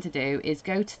I tend to do is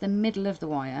go to the middle of the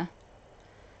wire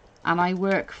and I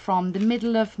work from the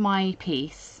middle of my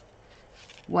piece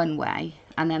one way,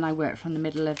 and then I work from the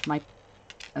middle of my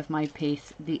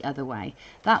piece the other way.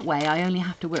 That way I only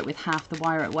have to work with half the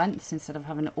wire at once instead of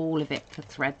having all of it to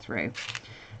thread through.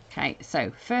 Okay,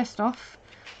 so first off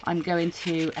I'm going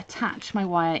to attach my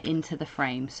wire into the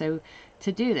frame. So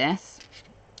to do this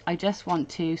I just want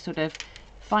to sort of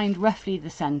find roughly the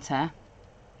center,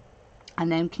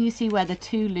 and then can you see where the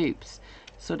two loops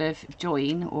sort of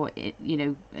join, or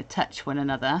touch one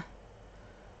another?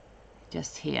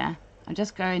 Just here. I'm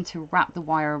just going to wrap the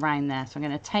wire around there. So I'm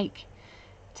going to take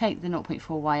the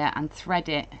 0.4 wire and thread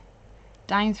it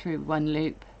down through one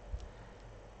loop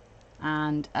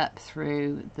and up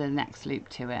through the next loop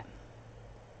to it,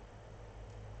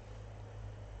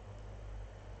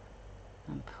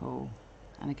 and pull.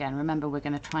 And again, remember, we're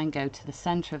going to try and go to the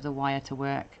center of the wire to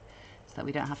work, so that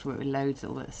we don't have to work with loads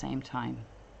all at the same time.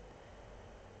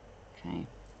 Okay,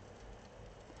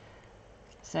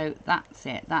 so that's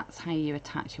it. That's how you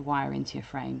attach your wire into your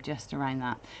frame, just around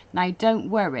that. Now don't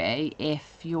worry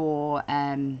if your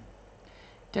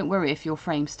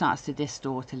frame starts to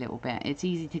distort a little bit. It's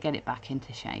easy to get it back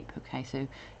into shape. Okay, so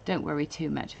don't worry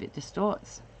too much if it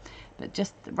distorts, but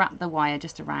just wrap the wire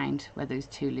just around where those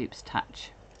two loops touch.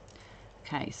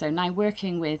 Okay, so now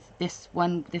working with this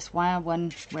wire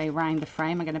one way around the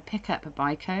frame, I'm going to pick up a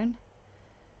bicone.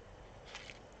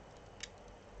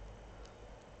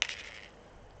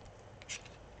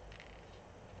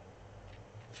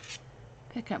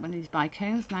 Pick up one of these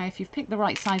bicones. Now if you've picked the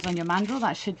right size on your mandrel,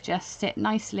 that should just sit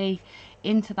nicely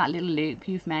into that little loop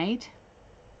you've made.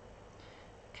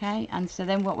 Okay, and so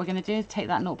then what we're going to do is take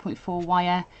that 0.4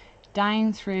 wire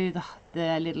down through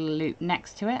the little loop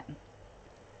next to it,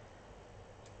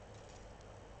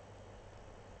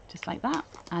 just like that,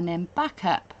 and then back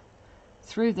up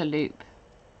through the loop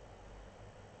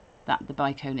that the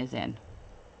bicone is in.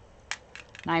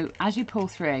 Now as you pull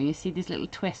through, you see these little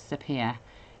twists up here.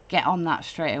 Get on that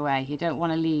straight away. You don't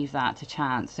want to leave that to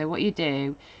chance. So what you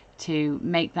do to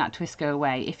make that twist go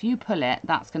away, if you pull it,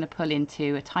 that's going to pull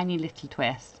into a tiny little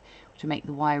twist, which will make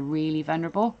the wire really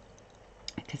vulnerable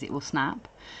because it will snap,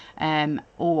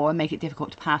 or make it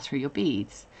difficult to pass through your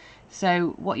beads.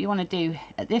 So what you want to do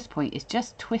at this point is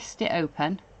just twist it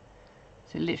open.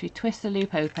 So literally twist the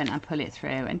loop open and pull it through,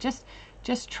 and just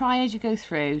try as you go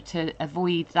through to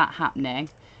avoid that happening.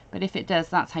 But if it does,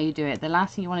 that's how you do it. The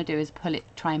last thing you want to do is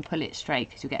try and pull it straight,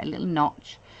 because you get a little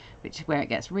notch, which is where it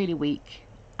gets really weak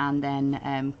and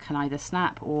then can either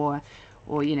snap or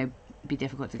be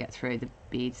difficult to get through the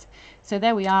beads. So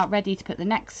there we are, ready to put the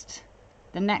next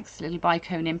little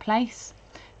bicone in place.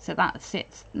 So that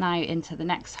sits now into the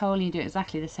next hole, and you do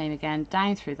exactly the same again,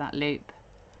 down through that loop.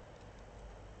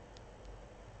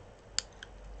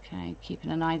 Okay,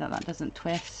 keeping an eye that that doesn't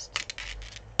twist.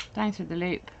 Down through the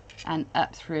loop and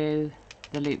up through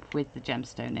the loop with the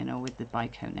gemstone in, or with the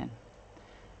bicone in.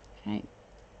 Okay,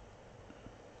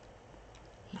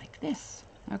 like this.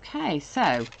 Okay,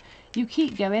 so you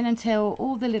keep going until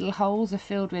all the little holes are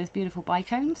filled with beautiful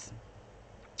bicones,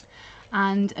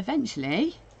 and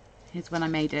eventually, here's one I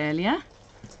made earlier,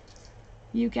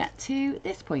 you get to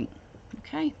this point.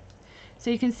 Okay, so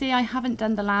you can see I haven't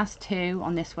done the last two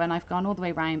on this one. I've gone all the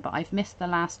way around, but I've missed the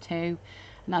last two,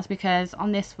 and that's because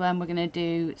on this one we're going to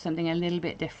do something a little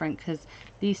bit different, because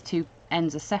these two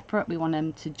ends are separate. We want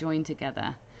them to join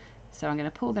together, so I'm going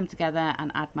to pull them together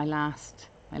and add my last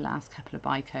couple of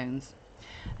bicones.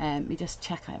 Let me just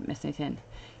check I haven't missed anything.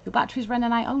 Your battery's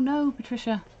running out. Oh no,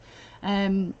 Patricia.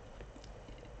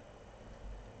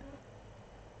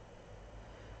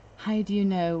 How do you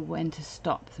know when to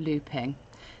stop looping?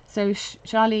 So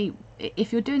Charlie,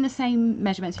 if you're doing the same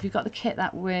measurements, if you've got the kit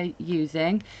that we're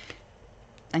using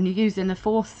and you're using the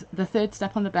third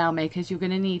step on the bell makers, you're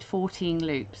going to need 14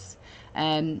 loops.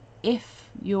 If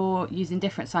you're using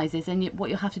different sizes, then what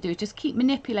you'll have to do is just keep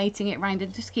manipulating it around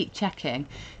and just keep checking.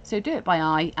 So do it by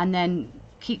eye and then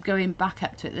keep going back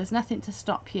up to it. There's nothing to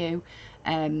stop you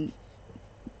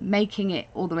making it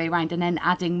all the way around and then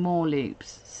adding more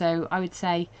loops. So I would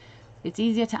say it's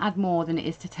easier to add more than it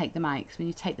is to take them out, because when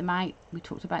you take them out, we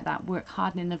talked about that work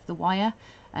hardening of the wire,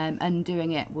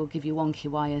 undoing it will give you wonky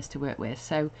wires to work with.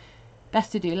 So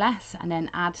best to do less and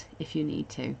then add if you need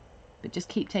to. but just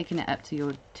keep taking it up to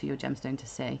your gemstone to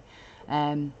see.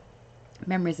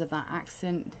 Memories of that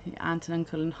accent, aunt and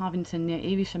uncle in Harvington near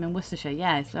Evesham in Worcestershire.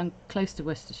 Yeah, it's close to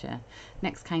Worcestershire,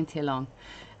 next county along.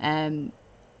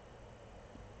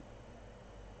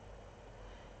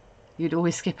 You'd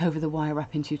always skip over the wire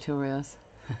wrapping tutorials.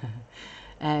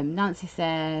 Nancy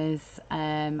says,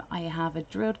 I have a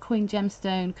drilled coin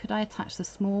gemstone. Could I attach the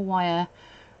small wire,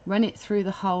 run it through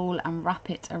the hole and wrap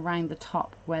it around the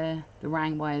top where the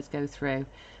round wires go through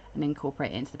and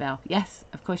incorporate it into the bell? Yes,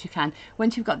 of course you can.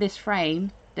 Once you've got this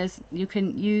frame, you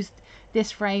can use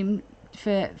this frame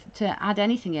to add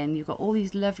anything in. You've got all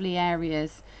these lovely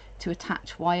areas to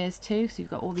attach wires to. So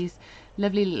you've got all these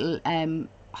lovely little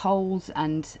holes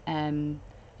and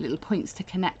little points to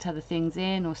connect other things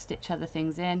in or stitch other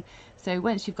things in. So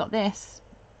once you've got this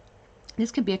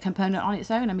could be a component on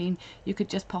its own. I mean, you could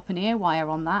just pop an ear wire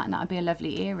on that and that would be a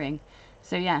lovely earring.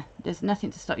 So yeah, there's nothing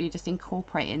to stop you just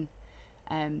incorporating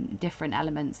different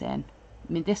elements in.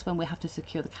 I mean, this one we have to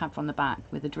secure the cab from the back.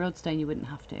 With a drilled stone you wouldn't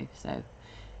have to. So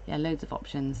yeah, loads of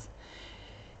options.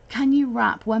 Can you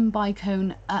wrap one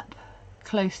bicone up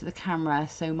close to the camera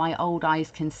so my old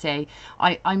eyes can see?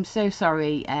 I'm so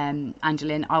sorry,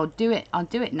 Angeline. I'll do it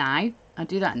now. I'll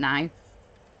do that now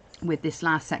with this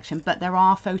last section, but there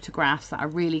are photographs that are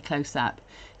really close up.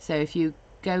 So if you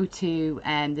go to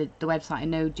the website, I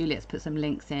know Juliet's put some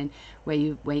links in where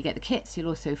you get the kits. You'll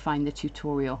also find the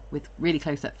tutorial with really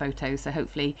close-up photos. So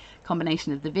hopefully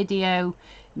combination of the video,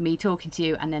 me talking to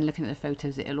you, and then looking at the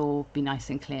photos, it'll all be nice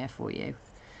and clear for you.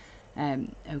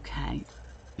 Okay.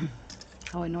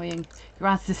 How annoying. You're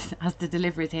as the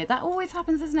deliveries here. That always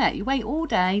happens, isn't it? You wait all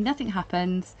day, nothing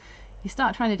happens. You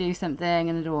start trying to do something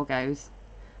and the door goes.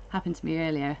 Happened to me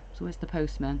earlier. It's always the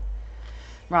postman.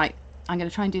 Right, I'm going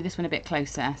to try and do this one a bit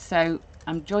closer. So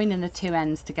I'm joining the two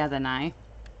ends together now.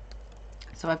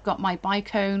 So I've got my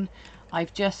bicone.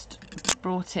 I've just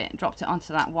dropped it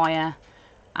onto that wire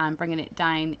and bringing it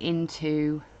down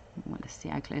into, let's see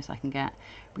how close I can get.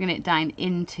 Bringing it down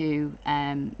into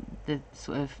the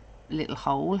sort of little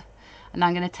hole, and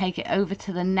I'm going to take it over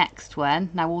to the next one.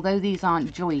 Now, although these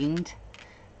aren't joined,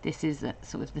 this is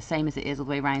sort of the same as it is all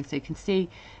the way around. So you can see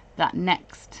that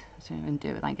next, so I'm going to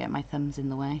do it without getting my thumbs in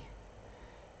the way.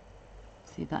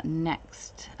 See that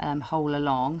next hole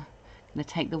along. I'm going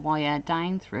to take the wire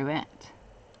down through it.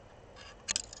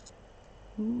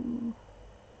 Ooh.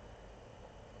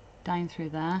 Down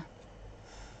through there.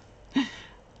 I'm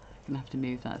going to have to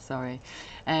move that, sorry.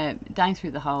 Down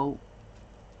through the hole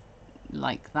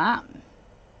like that,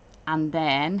 and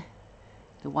then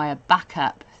the wire back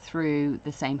up through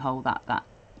the same hole that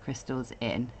crystal's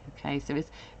in. Okay, so it's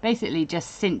basically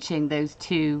just cinching those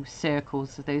two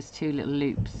circles, so those two little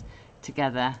loops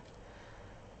together.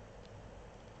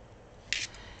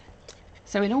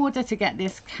 So in order to get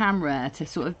this camera to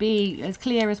sort of be as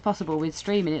clear as possible with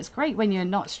streaming, it's great when you're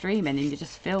not streaming and you're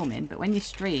just filming, but when you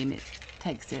stream it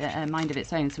takes a mind of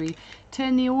its own. So we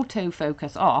turn the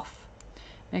autofocus off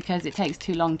because it takes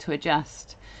too long to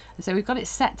adjust. And so we've got it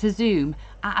set to zoom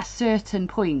at a certain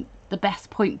point, the best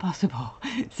point possible.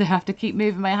 So I have to keep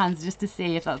moving my hands just to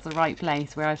see if that's the right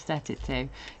place where I've set it to.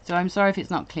 So I'm sorry if it's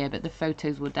not clear, but the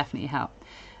photos will definitely help.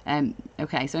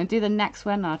 Okay, so I'll do the next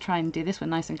one. I'll try and do this one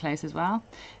nice and close as well.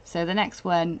 So the next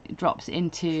one drops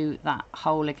into that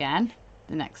hole again.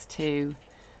 The next two,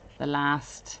 the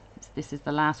last, this is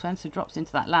the last one, so it drops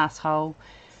into that last hole,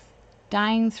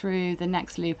 down through the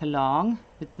next loop along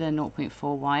with the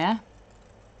 0.4 wire.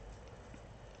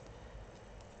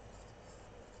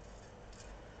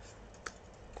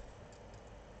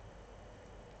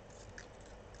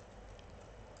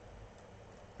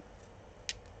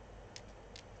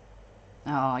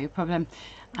 Oh, your problem,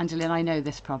 Angeline, I know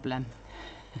this problem.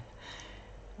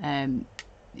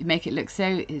 You make it look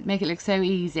so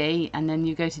easy, and then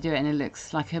you go to do it and it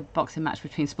looks like a boxing match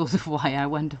between spools of wire. I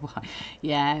wonder why.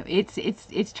 Yeah,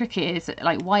 it's tricky. It's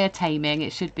like wire taming.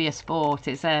 It should be a sport.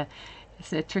 It's a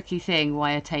tricky thing,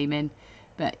 wire taming.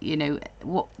 But you know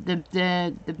what,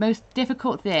 the most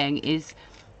difficult thing is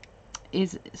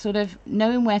sort of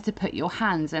knowing where to put your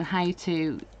hands and how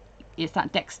to. It's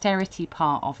that dexterity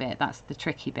part of it that's the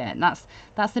tricky bit, and that's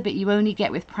the bit you only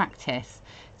get with practice.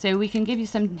 So we can give you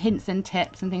some hints and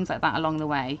tips and things like that along the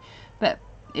way, but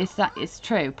it's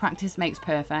true, practice makes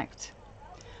perfect.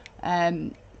 Yeah,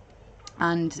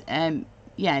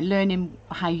 learning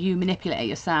how you manipulate it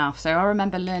yourself. So I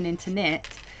remember learning to knit,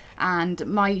 and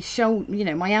my shoulder, you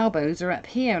know, my elbows are up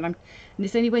here, and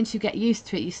it's only once you get used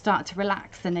to it you start to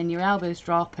relax, and then your elbows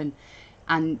drop and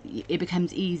it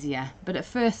becomes easier. But at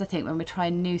first, I think when we're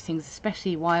trying new things,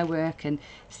 especially wire work and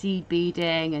seed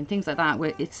beading and things like that,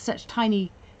 where it's such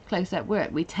tiny close-up work,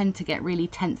 we tend to get really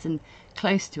tense and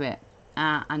close to it,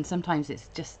 and sometimes it's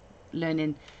just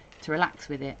learning to relax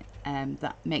with it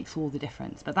that makes all the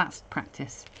difference. But that's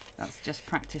practice. That's just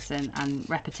practice and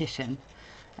repetition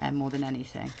more than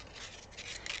anything.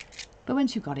 But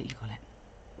once you've got it, you've got it.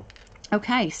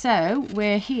 Okay, so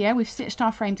we're here, we've stitched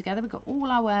our frame together, we've got all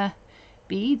our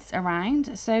beads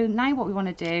around. So now what we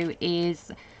want to do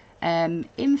is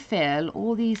infill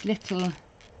all these little,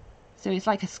 so it's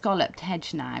like a scalloped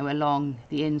edge now along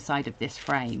the inside of this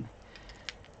frame.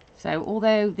 So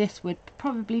although this would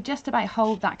probably just about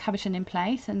hold that cabochon in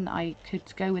place, and I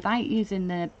could go without using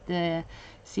the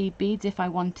seed beads if I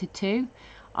wanted to,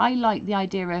 I like the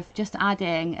idea of just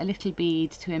adding a little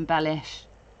bead to embellish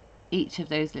each of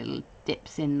those little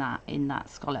dips in that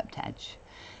scalloped edge.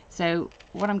 So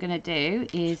what I'm going to do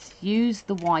is use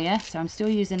the wire. So I'm still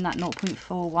using that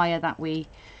 0.4 wire that we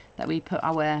put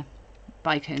our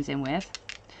bicones in with,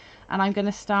 and I'm going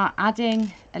to start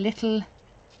adding a little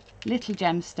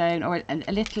gemstone or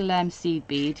a little seed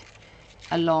bead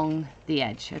along the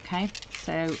edge. Okay,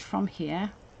 so from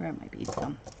here, where are my beads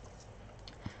gone?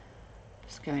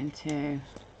 Just going to,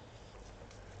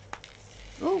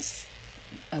 oh,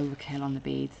 overkill on the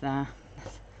beads there.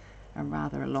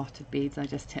 Rather a lot of beads I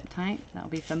just tipped out. That'll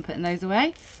be fun putting those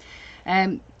away.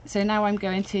 So now I'm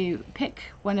going to pick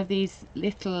one of these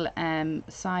little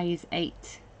size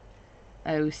 8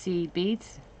 seed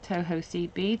beads, Toho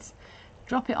seed beads,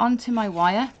 drop it onto my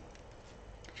wire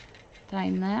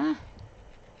down there,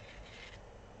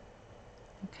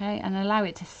 okay, and allow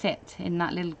it to sit in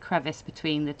that little crevice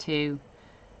between the two,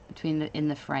 in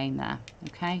the frame there,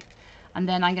 okay. And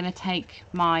then I'm going to take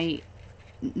my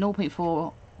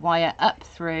 0.4 wire up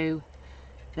through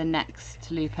the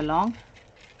next loop along,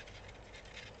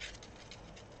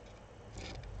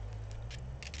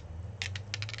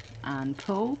 and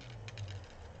pull,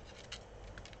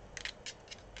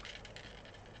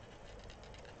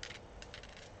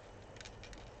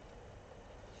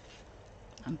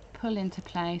 and pull into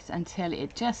place until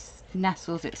it just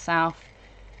nestles itself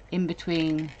in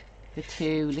between the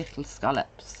two little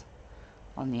scallops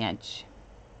on the edge.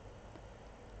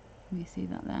 You see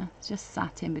that there? It's just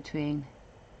sat in between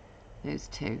those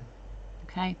two.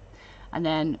 Okay, and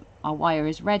then our wire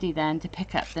is ready then to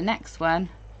pick up the next one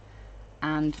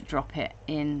and drop it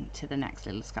into the next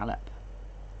little scallop.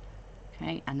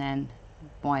 Okay, and then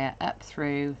wire up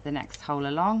through the next hole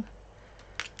along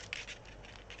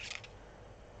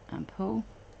and pull.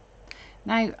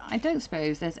 Now, I don't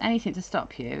suppose there's anything to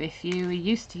stop you if you are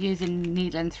used to using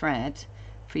needle and thread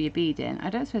for your beading. I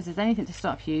don't suppose there's anything to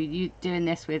stop you doing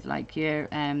this with like your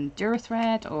Dura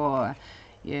thread or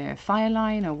your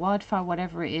Fireline or Wildfire,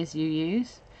 whatever it is you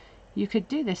use. You could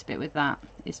do this bit with that.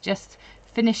 It's just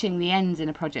finishing the ends in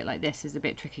a project like this is a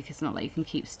bit tricky because it's not like you can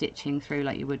keep stitching through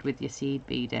like you would with your seed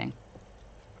beading.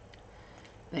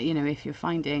 But you know, if you're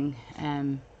finding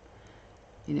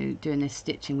you know, doing this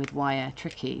stitching with wire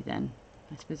tricky, then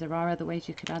I suppose there are other ways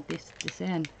you could add this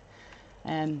in.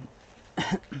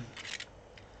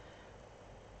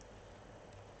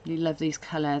 You love these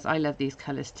colours. I love these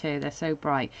colours too. They're so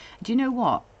bright. Do you know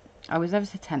what? I was ever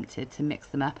so tempted to mix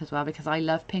them up as well because I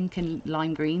love pink and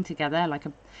lime green together, like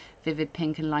a vivid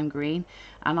pink and lime green.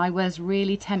 And I was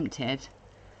really tempted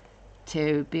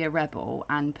to be a rebel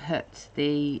and put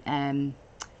the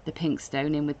pink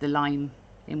stone in with the lime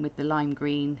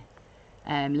green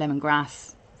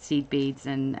lemongrass seed beads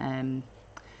and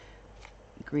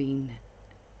green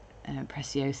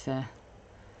preciosa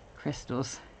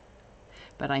crystals.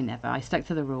 But I stuck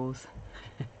to the rules.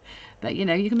 But you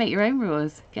know, you can make your own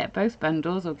rules. Get both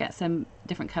bundles or get some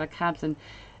different colour cabs,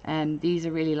 and these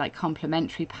are really like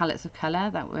complementary palettes of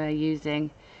colour that we're using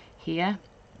here.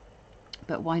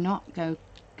 But why not go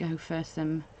for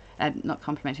some not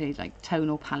complementary, like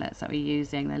tonal palettes that we're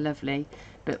using. They're lovely,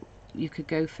 but you could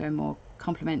go for more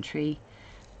complementary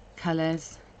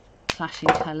colours, clashing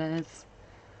colours,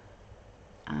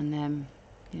 and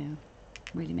you know,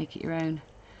 really make it your own.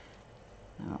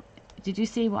 Oh, did you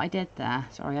see what I did there?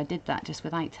 Sorry, I did that just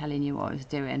without telling you what I was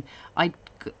doing.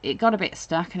 It got a bit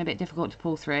stuck and a bit difficult to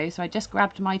pull through, so I just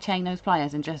grabbed my chain nose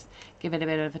pliers and just give it a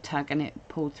bit of a tug, and it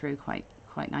pulled through quite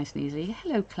nice and easily.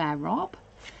 Hello, Claire Rob.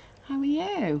 How are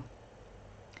you?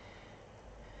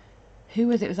 Who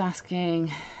was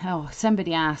asking? Oh,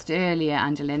 somebody asked earlier,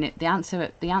 Angeline. The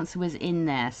answer was in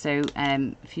there. So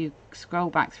if you scroll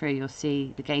back through, you'll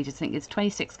see the gauges. I think it's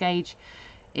 26 gauge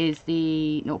is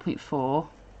the 0.4,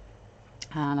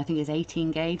 and I think it's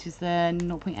 18 gauge is the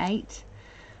 0.8.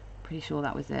 Pretty sure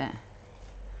that was it.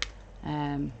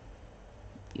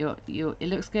 It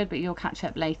looks good, but you'll catch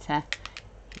up later.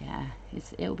 Yeah,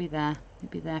 it'll be there.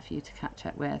 It'll be there for you to catch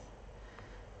up with.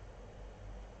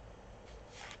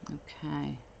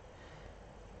 Okay.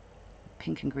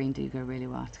 Pink and green do go really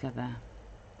well together.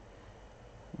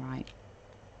 Right.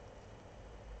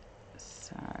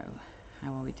 So,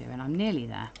 how are we doing? I'm nearly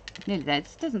there. Nearly there.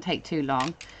 This doesn't take too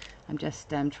long. I'm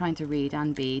just trying to read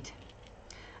and bead,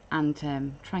 and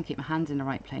try and keep my hands in the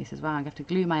right place as well. I have to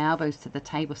glue my elbows to the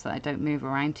table so that I don't move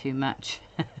around too much.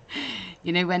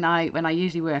 You know, when I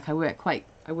usually work, I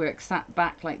work sat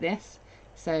back like this.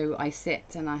 So I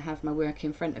sit and I have my work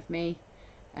in front of me,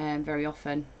 very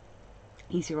often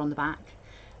easier on the back,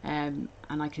 and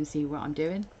I can see what I'm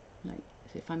doing, like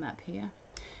if I'm up here.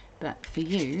 But for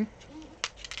you,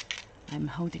 I'm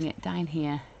holding it down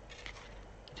here,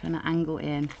 trying to angle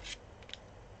in.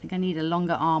 I think I need a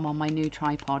longer arm on my new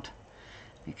tripod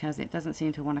because it doesn't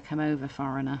seem to want to come over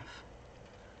far enough.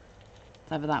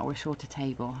 It's either that or a shorter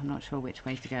table. I'm not sure which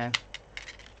way to go.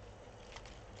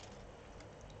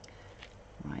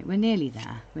 Right, we're nearly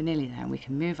there. We're nearly there, and we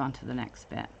can move on to the next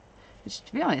bit. Which,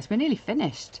 to be honest, we're nearly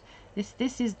finished.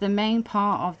 This is the main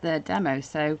part of the demo.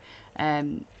 So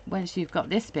once you've got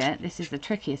this bit, this is the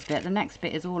trickiest bit. The next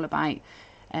bit is all about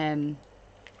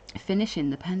finishing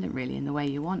the pendant really in the way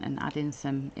you want, and adding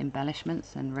some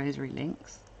embellishments and rosary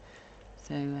links.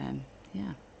 So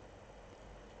yeah.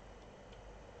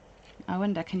 I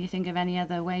wonder, can you think of any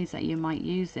other ways that you might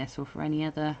use this, or for any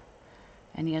other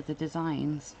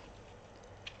designs?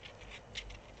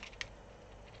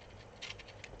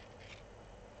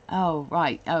 Oh,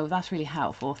 right. Oh, that's really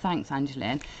helpful. Thanks,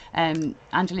 Angeline.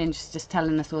 Angeline's just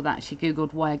telling us all that. She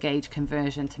Googled wire gauge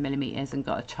conversion to millimeters and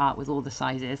got a chart with all the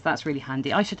sizes. That's really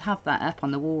handy. I should have that up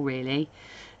on the wall, really,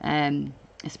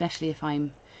 especially if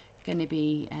I'm going to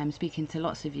be speaking to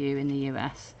lots of you in the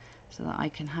US, so that I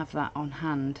can have that on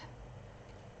hand.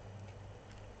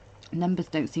 Numbers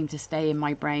don't seem to stay in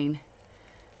my brain,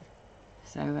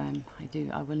 so I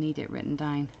will need it written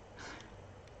down.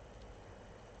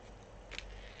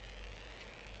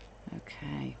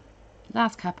 Okay,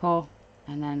 last couple,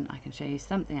 and then I can show you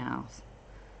something else.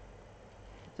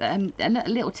 A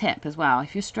little tip as well: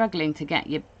 if you're struggling to get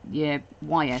your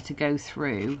wire to go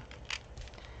through,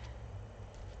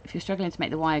 if you're struggling to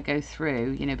make the wire go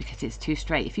through, you know, because it's too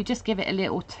straight, if you just give it a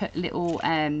little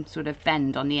sort of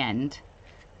bend on the end.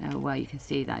 Oh, well, you can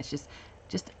see that it's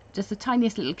just the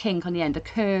tiniest little kink on the end, a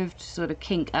curved sort of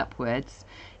kink upwards.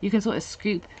 You can sort of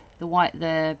scoop the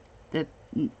wire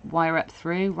up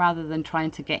through, rather than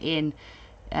trying to get in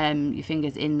your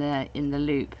fingers in the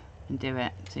loop and do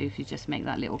it. So if you just make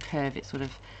that little curve, it sort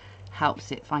of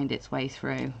helps it find its way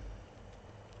through.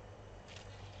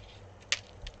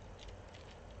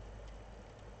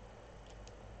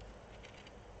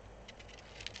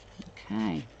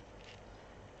 Okay,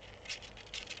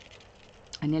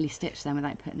 I nearly stitched them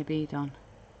without putting a bead on.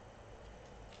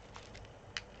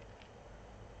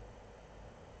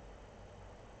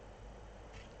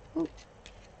 Ooh.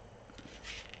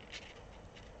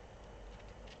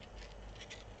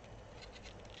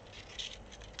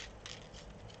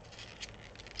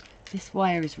 This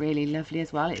wire is really lovely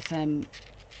as well.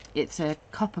 It's a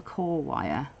copper core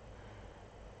wire,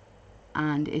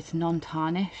 and it's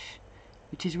non-tarnish,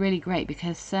 which is really great,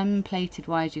 because some plated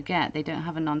wires you get, they don't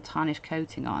have a non-tarnish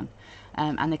coating on,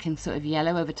 and they can sort of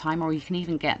yellow over time, or you can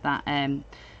even get that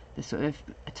the sort of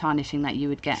tarnishing that you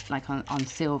would get like on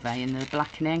silver in the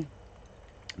blackening.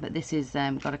 But this is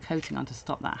got a coating on to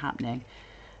stop that happening.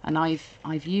 And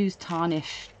I've used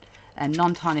tarnished and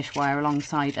non-tarnished wire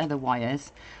alongside other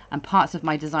wires, and parts of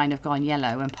my design have gone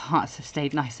yellow and parts have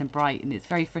stayed nice and bright, and it's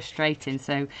very frustrating.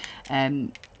 So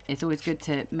it's always good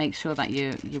to make sure that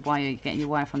you're getting your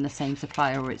wire from the same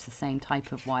supplier, or it's the same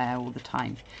type of wire all the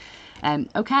time.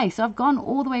 Okay, so I've gone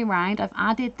all the way around. I've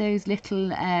added those little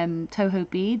Toho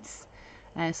beads,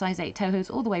 size 8 Tohos,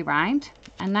 all the way around.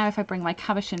 And now if I bring my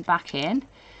cabochon back in,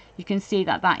 you can see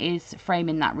that that is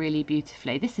framing that really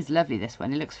beautifully. This is lovely, this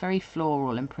one. It looks very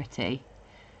floral and pretty.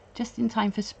 Just in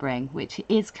time for spring, which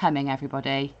is coming,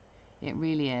 everybody. It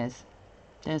really is.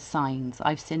 There's signs.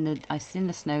 I've seen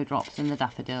the snowdrops and the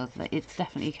daffodils. It's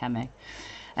definitely coming.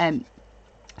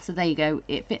 So there you go.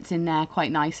 It fits in there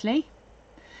quite nicely.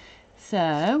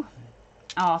 So,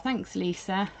 oh, thanks,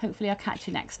 Lisa. Hopefully I'll catch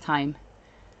you next time.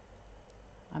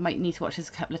 I might need to watch this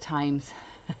a couple of times.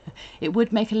 It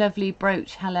would make a lovely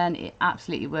brooch, Helen. It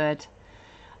absolutely would.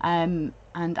 And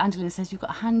Angeline says you've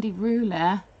got a handy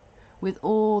ruler with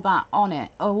all that on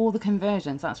it. Oh, all the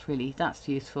conversions. That's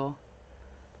useful.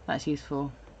 That's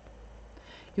useful.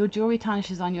 Your jewellery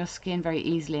tarnishes on your skin very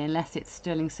easily unless it's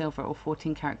sterling silver or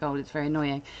 14 karat gold. It's very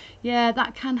annoying. Yeah,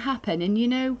 that can happen. And you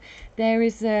know, there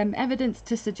is evidence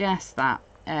to suggest that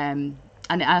and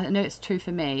I know it's true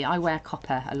for me, I wear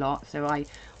copper a lot, so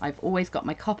I've always got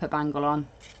my copper bangle on,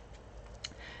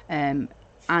 and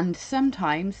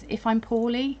sometimes if I'm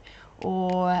poorly,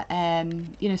 or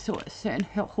you know, sort of certain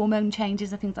hormone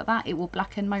changes and things like that, it will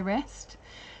blacken my wrist.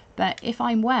 But if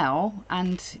I'm well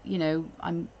and, you know,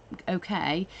 I'm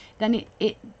okay, then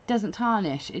it doesn't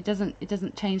tarnish, it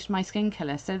doesn't change my skin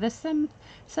color. So there's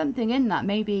something in that.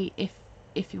 Maybe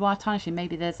if you are tarnishing,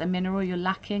 maybe there's a mineral you're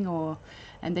lacking, or,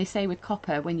 and they say with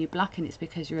copper, when you blacken, it's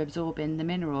because you're absorbing the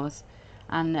minerals.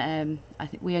 And I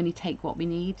think we only take what we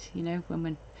need, you know,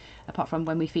 apart from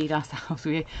when we feed ourselves.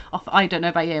 I don't know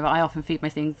about you, but I often feed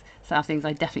myself things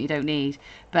I definitely don't need.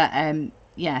 But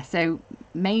yeah, so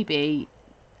maybe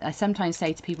I sometimes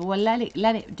say to people, well, let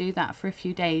it do that for a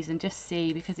few days and just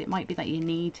see, because it might be that you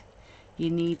need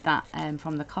that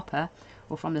from the copper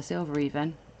or from the silver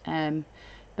even.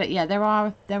 But yeah, there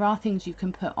are things you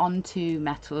can put onto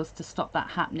metals to stop that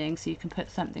happening. So you can put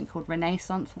something called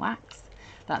Renaissance wax.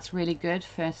 That's really good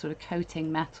for sort of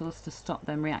coating metals to stop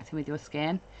them reacting with your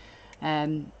skin.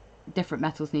 Different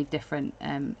metals need different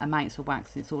amounts of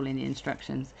wax. It's all in the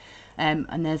instructions.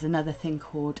 And there's another thing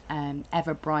called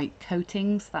Ever Bright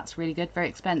coatings. That's really good. Very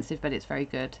expensive, but it's very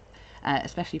good,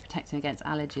 especially protecting against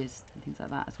allergies and things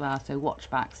like that as well. So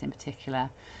watchbacks in particular,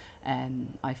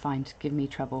 I find give me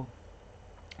trouble.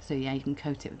 So yeah, you can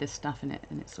coat it with this stuff, and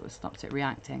it sort of stops it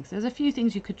reacting. So there's a few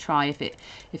things you could try if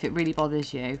it really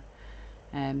bothers you.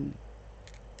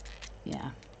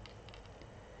 Yeah,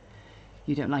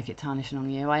 you don't like it tarnishing on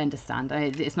you. I understand.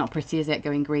 It's not pretty, is it,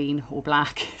 going green or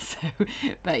black? So,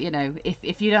 but you know,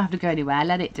 if you don't have to go anywhere,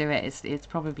 let it do it. It's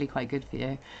probably quite good for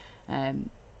you. And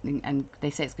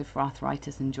they say it's good for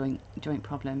arthritis and joint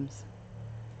problems.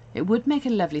 It would make a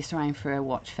lovely surround for a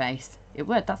watch face. It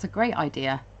would. That's a great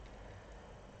idea.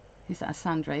 Is that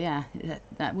Sandra? Yeah,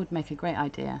 that would make a great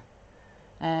idea.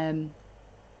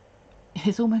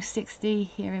 It's almost 60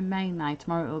 here in Maine now.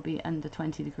 Tomorrow it will be under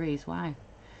 20 degrees. Wow.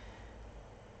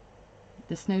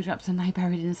 The snowdrops are now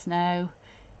buried in snow.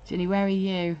 Ginny, where are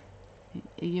you?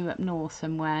 Are you up north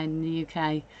somewhere in the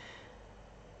UK?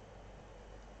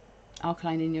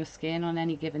 Alkaline in your skin on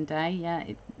any given day. Yeah,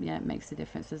 it makes a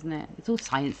difference, doesn't it? It's all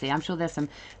sciencey. I'm sure there's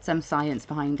some science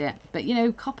behind it. But you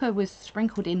know, copper was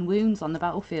sprinkled in wounds on the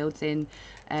battlefields in,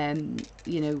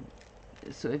 you know,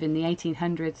 sort of in the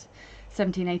 1800s,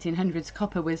 1800s.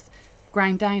 Copper was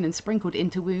ground down and sprinkled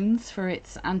into wounds for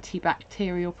its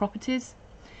antibacterial properties.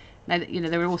 Now, you know,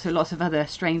 there were also lots of other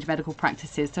strange medical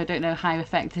practices, so I don't know how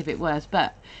effective it was,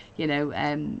 but you know,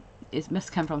 it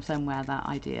must come from somewhere, that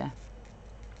idea.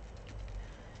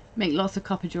 Make lots of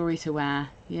copper jewellery to wear.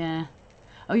 Yeah.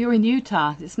 Oh, you're in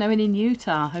Utah. It's snowing in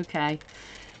Utah. Okay.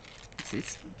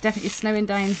 It's definitely snowing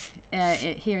down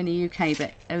here in the UK,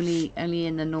 but only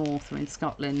in the north or in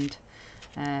Scotland.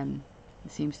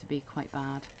 It seems to be quite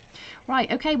bad.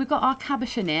 Right. Okay. We've got our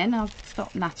cabochon in. I'll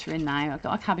stop nattering now. I've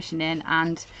got our cabochon in,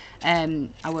 and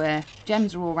our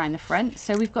gems are all around the front.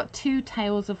 So we've got two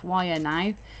tails of wire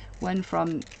now. One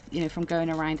from, you know, from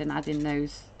going around and adding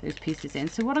those pieces in.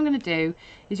 So what I'm going to do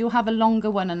is you'll have a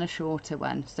longer one and a shorter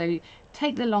one. So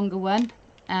take the longer one,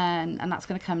 and that's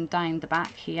going to come down the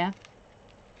back here.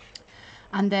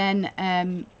 And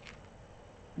then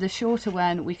the shorter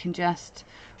one we can just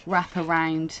wrap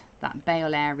around that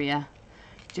bail area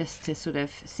just to sort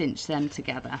of cinch them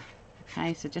together.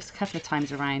 Okay, so just a couple of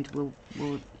times around.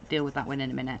 We'll deal with that one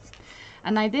in a minute.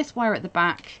 And now this wire at the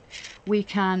back we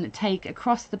can take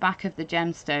across the back of the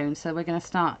gemstone, so we're going to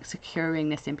start securing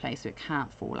this in place so it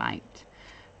can't fall out.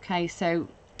 Okay, so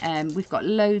we've got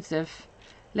loads of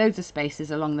spaces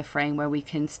along the frame where we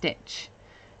can stitch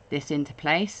this into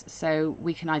place. So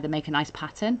we can either make a nice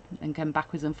pattern and come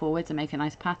backwards and forwards and make a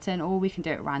nice pattern, or we can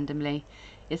do it randomly.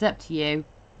 It's up to you.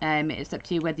 It's up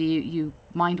to you whether you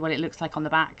mind what it looks like on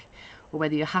the back, or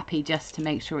whether you're happy just to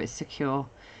make sure it's secure.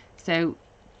 So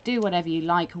do whatever you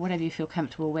like, or whatever you feel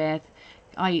comfortable with.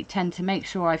 I tend to make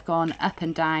sure I've gone up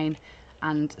and down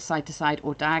and side to side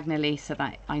or diagonally, so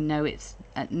that I know it's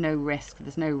at no risk.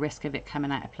 There's no risk of it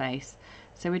coming out of place.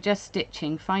 So we're just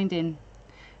stitching, finding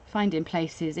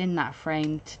places in that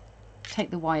frame to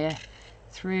take the wire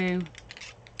through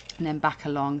and then back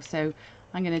along. So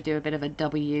I'm going to do a bit of a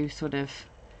W sort of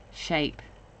shape.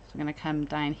 So I'm going to come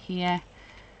down here,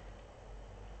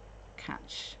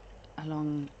 catch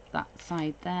along that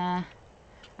side there,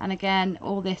 and again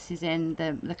all this is in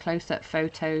the close-up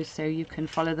photos, so you can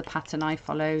follow the pattern I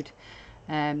followed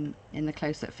in the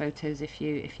close-up photos if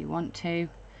you want to,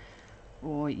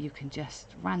 or you can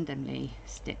just randomly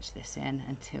stitch this in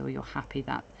until you're happy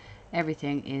that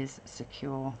everything is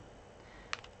secure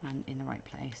and in the right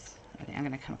place. I think I'm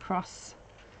going to come across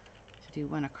do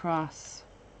one across.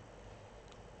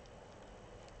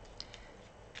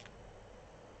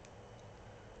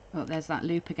 Oh, there's that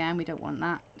loop again, we don't want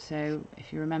that. So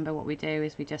if you remember, what we do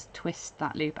is we just twist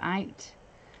that loop out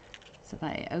so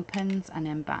that it opens and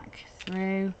then back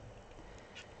through.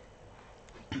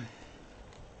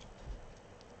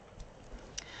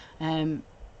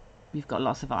 You've got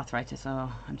lots of arthritis. Oh,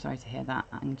 I'm sorry to hear that,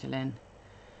 Angeline.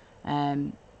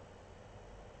 And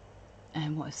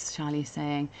what is Charlie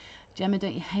saying? Gemma,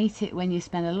 don't you hate it when you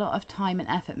spend a lot of time and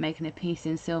effort making a piece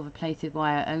in silver plated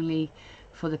wire only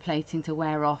for the plating to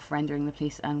wear off, rendering the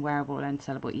piece unwearable and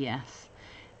unsellable? Yes.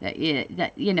 That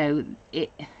you know,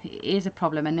 it is a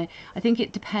problem, and I think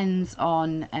it depends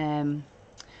on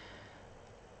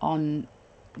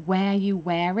where you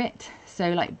wear it. So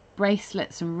like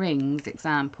bracelets and rings,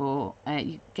 example,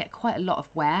 you get quite a lot of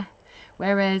wear,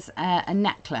 whereas a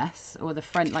necklace or the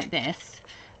front like this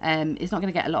is not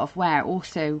going to get a lot of wear.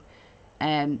 Also,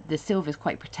 the silver is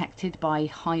quite protected by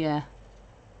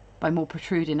more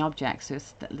protruding objects, so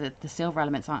the silver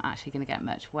elements aren't actually going to get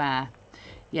much wear.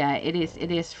 Yeah, it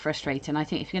is frustrating. I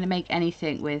think if you're going to make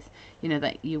anything with, you know,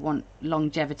 that you want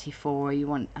longevity for, or you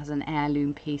want as an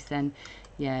heirloom piece, then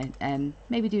yeah,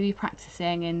 maybe do your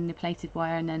practicing in the plated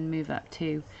wire and then move up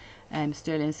to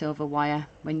sterling silver wire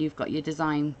when you've got your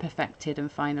design perfected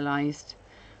and finalized.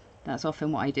 That's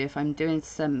often what I do. If I'm doing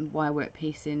some wire work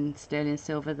piece in sterling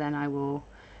silver, then I will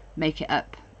make it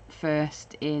up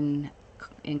first in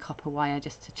copper wire,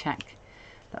 just to check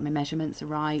that my measurements are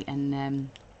right and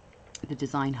the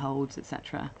design holds,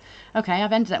 etc. Okay,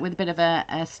 I've ended up with a bit of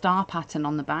a star pattern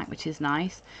on the back, which is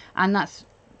nice, and that's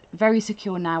very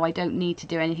secure now. I don't need to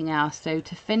do anything else. So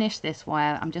to finish this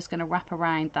wire, I'm just going to wrap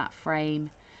around that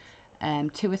frame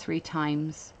 2 or 3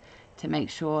 times to make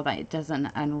sure that it doesn't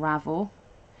unravel.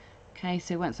 Okay,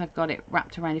 so once I've got it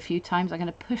wrapped around a few times, I'm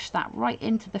going to push that right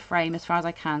into the frame as far as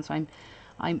I can. So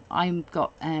I'm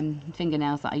got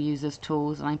fingernails that I use as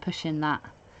tools, and I'm pushing that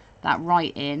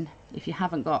right in. If you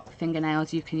haven't got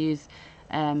fingernails, you can use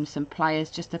some pliers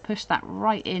just to push that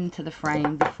right into the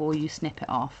frame before you snip it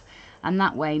off, and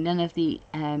that way none of the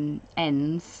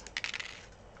ends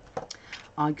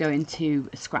are going to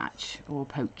scratch or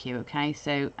poke you. Okay,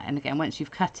 so, and again, once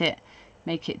you've cut it,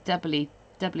 make it doubly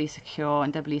secure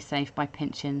and doubly safe by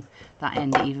pinching that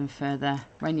end even further.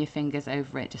 Run your fingers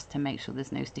over it just to make sure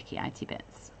there's no sticky outy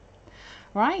bits.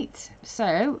 Right,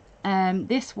 so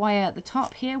this wire at the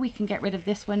top here, we can get rid of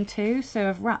this one too. So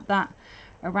I've wrapped that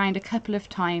around a couple of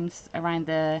times around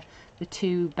the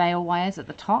 2 bail wires at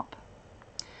the top.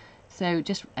 So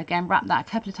just again wrap that a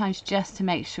couple of times just to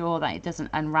make sure that it doesn't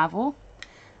unravel.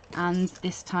 And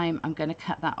this time I'm going to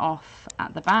cut that off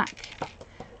at the back.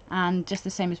 And just the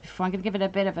same as before, I'm going to give it a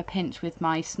bit of a pinch with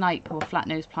my snipe or flat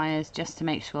nose pliers just to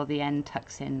make sure the end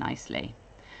tucks in nicely.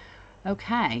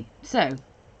 Okay, so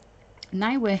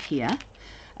now we're here.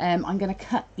 I'm going to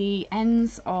cut the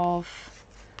ends of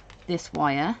this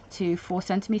wire to 4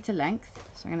 centimeter length.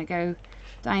 So I'm going to go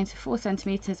down to 4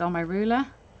 centimeters on my ruler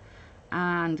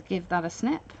and give that a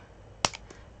snip.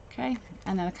 Okay,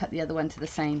 and then I cut the other one to the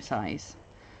same size.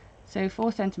 So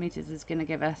 4 centimeters is going to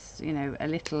give us, you know, a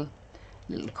little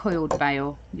coiled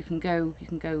bail. You can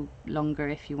go longer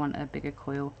if you want a bigger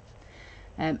coil.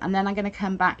 And then I'm going to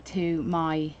come back to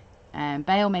my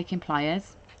bail making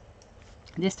pliers.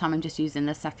 This time I'm just using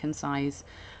the 2nd size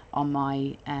on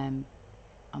my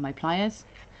pliers,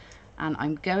 and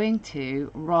I'm going to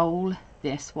roll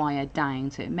this wire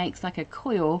down so it makes like a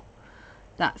coil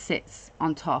that sits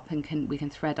on top, and we can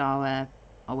thread our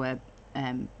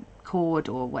cord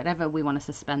or whatever we want to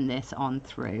suspend this on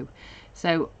through.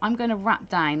 So I'm going to wrap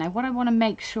down. Now what I want to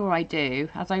make sure I do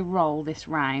as I roll this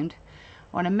round,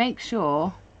 I want to make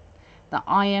sure that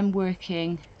I am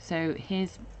working, so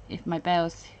here's, if my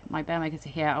bail makers are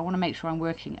here, I want to make sure I'm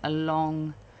working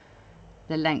along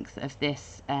the length of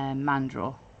this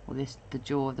mandrel, or the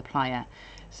jaw of the plier.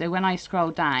 So when I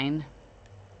scroll down,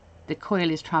 the coil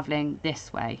is traveling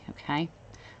this way. Okay,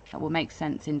 that will make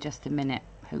sense in just a minute,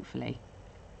 hopefully.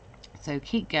 So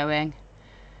keep going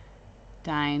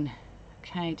down,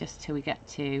 okay, just till we get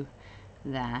to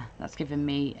there. That's given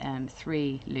me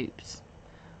 3 loops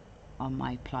on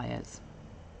my pliers.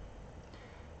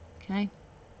 Okay,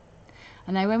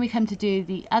 and now when we come to do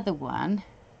the other one,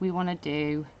 we want to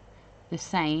do the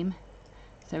same.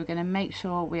 So we're going to make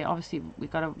sure we've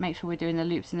got to make sure we're doing the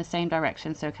loops in the same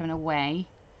direction, so coming away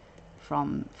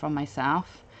from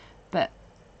myself, but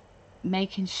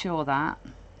making sure that,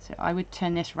 so I would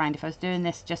turn this round. If I was doing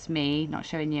this just me, not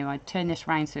showing you, I'd turn this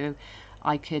round so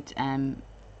I could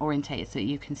orientate it so that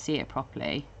you can see it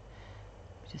properly.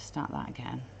 Just start that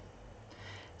again.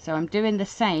 So I'm doing the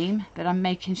same, but I'm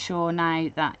making sure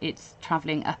now that it's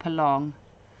traveling up along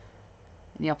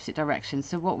in the opposite direction.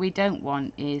 So what we don't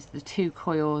want is the two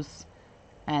coils,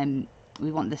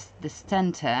 we want the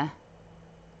center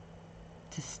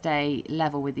to stay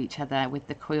level with each other, with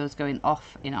the coils going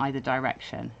off in either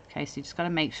direction. Okay, so you just got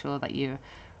to make sure that you're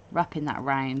wrapping that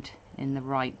round in the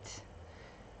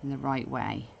right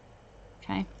way.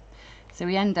 Okay, so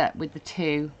we end up with the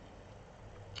two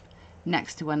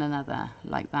next to one another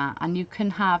like that, and you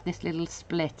can have this little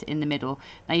split in the middle.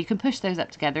 Now you can push those up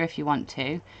together if you want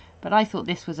to, but I thought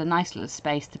this was a nice little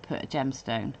space to put a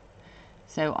gemstone.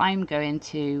 So I'm going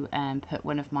to put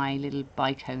one of my little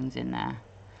bicones in there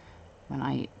when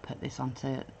I put this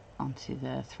onto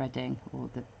the threading or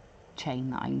the chain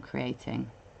that I'm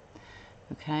creating.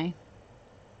 Okay.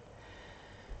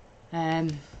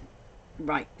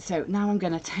 Right, so now I'm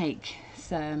going to take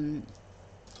some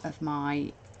of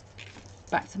my,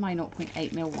 back to my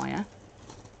 0.8mm wire,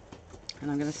 and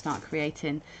I'm going to start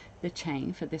creating the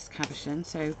chain for this cabochon.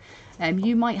 So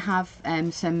you might have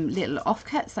some little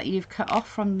offcuts that you've cut off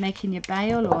from making your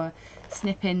bail, or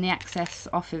snipping the excess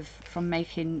off of from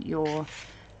making your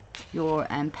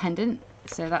pendant.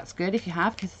 So that's good if you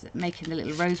have, because making the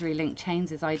little rosary link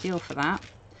chains is ideal for that.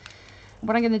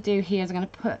 What I'm going to do here is I'm going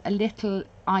to put a little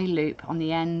eye loop on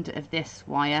the end of this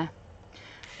wire,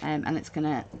 and it's going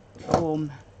to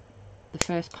form the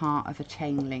first part of a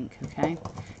chain link. Okay,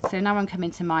 so now I'm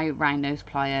coming to my round nose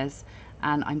pliers,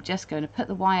 and I'm just going to put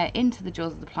the wire into the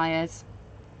jaws of the pliers.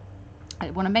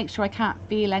 I want to make sure I can't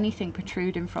feel anything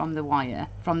protruding from the wire,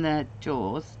 from the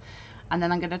jaws, and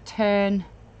then I'm going to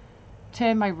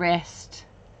turn my wrist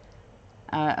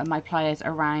and my pliers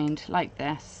around like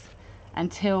this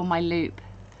until my loop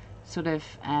sort of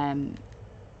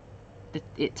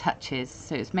it touches,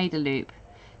 so it's made a loop.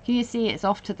 Can you see it's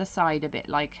off to the side a bit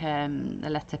like the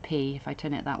letter P? If I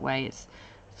turn it that way, it's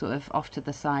sort of off to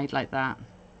the side like that.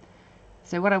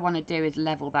 So what I want to do is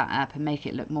level that up and make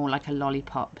it look more like a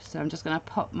lollipop. So I'm just going to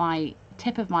pop my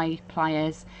tip of my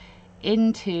pliers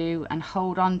into and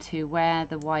hold on to where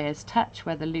the wires touch,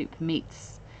 where the loop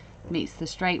meets the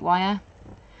straight wire,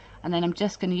 and then I'm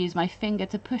just going to use my finger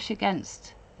to push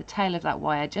against the tail of that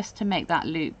wire just to make that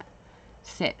loop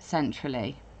sit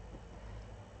centrally.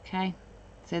 Okay,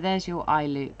 so there's your eye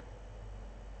loop.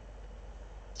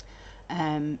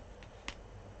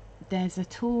 There's a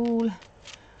tool,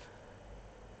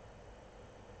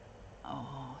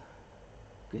 oh,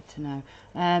 good to know,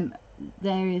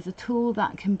 there is a tool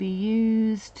that can be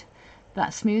used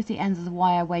that smooths the ends of the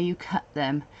wire where you cut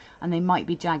them, and they might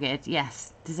be jagged.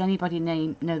 Yes, does anybody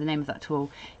know the name of that tool?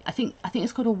 I think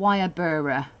it's called a wire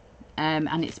burrer,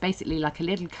 and it's basically like a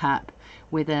little cup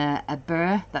with a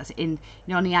burr that's in, you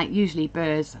know, on the out. Usually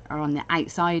burrs are on the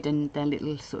outside, and they're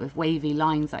little sort of wavy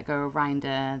lines that go around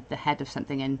the head of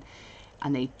something,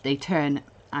 and they turn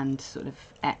and sort of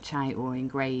etch out or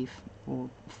engrave or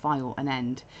file an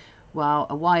end. Well,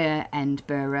 a wire end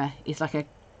burrer is like a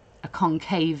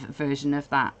concave version of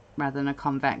that rather than a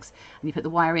convex, and you put the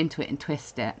wire into it and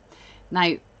twist it.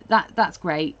 Now that's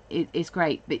great, it's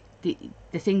great, but the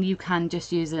thing, you can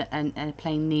just use a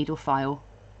plain needle file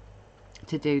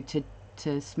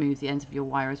to smooth the ends of your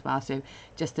wire as well. So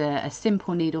just a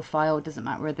simple needle file, it doesn't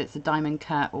matter whether it's a diamond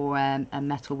cut or a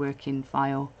metal working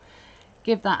file.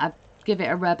 Give it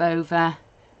a rub over.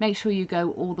 Make sure you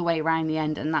go all the way around the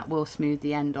end, and that will smooth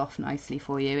the end off nicely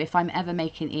for you. If I'm ever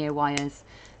making ear wires,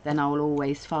 then I will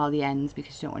always file the ends,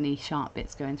 because you don't want any sharp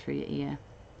bits going through your ear.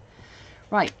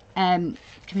 Right,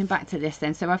 coming back to this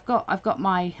then. So I've got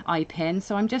my eye pin.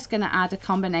 So I'm just going to add a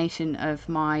combination of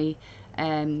my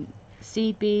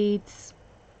seed beads,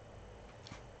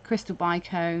 crystal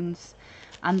bicones,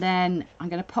 and then I'm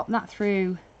going to pop that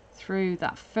through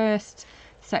that first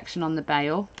section on the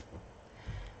bail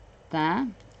there.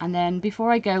 And then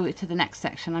before I go to the next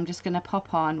section, I'm just going to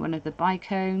pop on one of the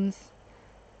bicones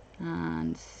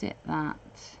and sit that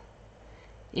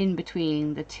in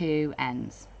between the two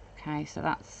ends. Okay, so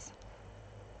it's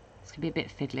going to be a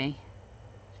bit fiddly.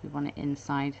 We want it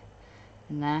inside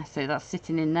in there, so that's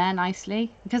sitting in there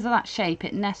nicely. Because of that shape,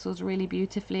 it nestles really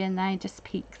beautifully in there. It just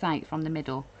peeks out from the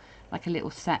middle like a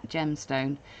little set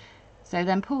gemstone. So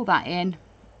then pull that in,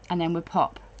 and then we'll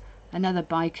pop another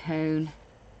bicone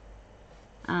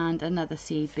and another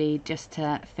seed bead just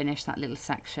to finish that little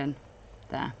section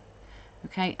there.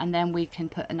 Okay, and then we can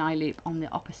put an eye loop on the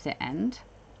opposite end.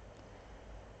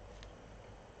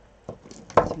 So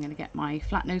I'm going to get my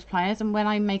flat nose pliers, and when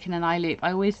I'm making an eye loop,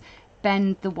 I always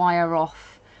bend the wire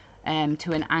off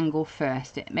to an angle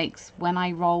first. It makes, when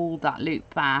I roll that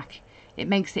loop back, it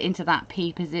makes it into that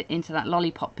into that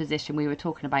lollipop position we were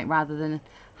talking about, rather than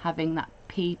having that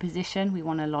P position. We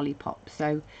want a lollipop.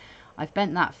 So I've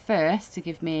bent that first to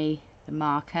give me the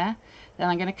marker. Then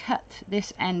I'm going to cut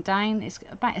this end down. It's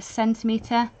about 1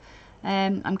 centimetre.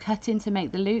 I'm cutting to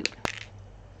make the loop.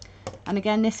 And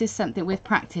again, this is something with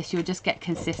practice you'll just get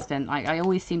consistent. Like, I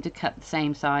always seem to cut the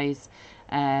same size,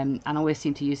 and I always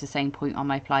seem to use the same point on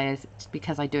my pliers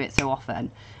because I do it so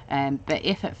often. But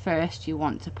if at first you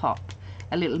want to pop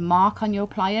a little mark on your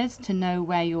pliers to know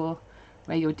where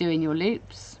you're doing your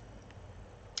loops,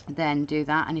 then do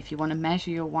that. And if you want to measure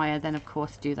your wire, then of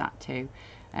course do that too,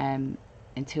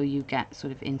 until you get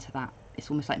sort of into that. It's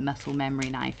almost like muscle memory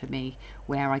now for me,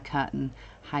 where I cut and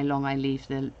how long I leave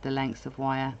the lengths of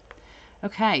wire.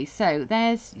 Okay, so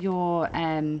there's your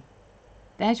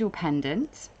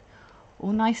pendant,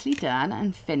 all nicely done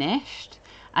and finished.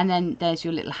 And then there's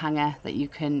your little hanger that you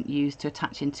can use to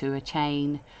attach into a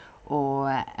chain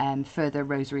or further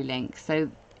rosary links. So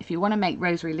if you want to make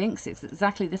rosary links, it's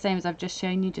exactly the same as I've just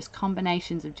shown you, just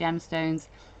combinations of gemstones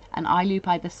and eye loop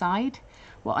either side.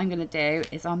 What I'm going to do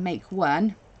is I'll make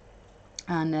one,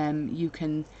 and you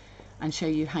can, and show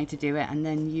you how to do it, and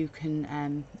then you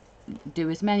can do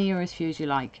as many or as few as you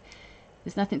like.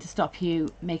 There's nothing to stop you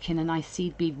making a nice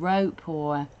seed bead rope,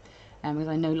 or because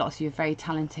I know lots of you are very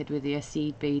talented with your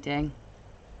seed beading.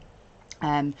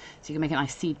 So you can make a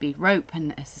nice seed bead rope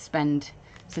and suspend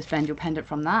your pendant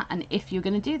from that. And if you're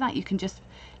going to do that, you can just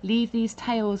leave these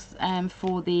tails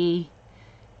for the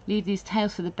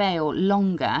bail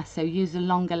longer. So use a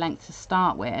longer length to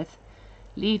start with.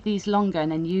 Leave these longer,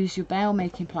 and then use your bail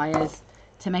making pliers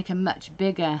to make a much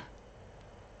bigger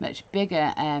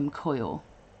coil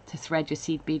to thread your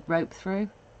seed bead rope through.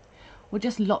 Or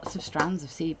just lots of strands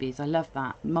of seed beads. I love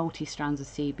that. Multi strands of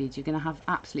seed beads. You're going to have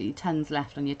absolutely tons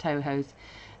left on your toe hose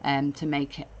to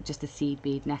make just a seed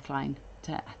bead neckline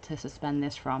to suspend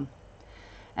this from.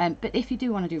 But if you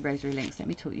do want to do rosary links, let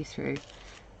me talk you through.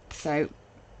 So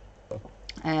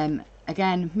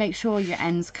again, make sure your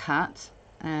end's cut,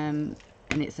 and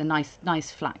it's a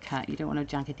nice flat cut. You don't want to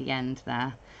jag at the end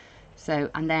there. So,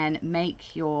 and then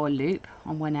make your loop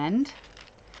on one end.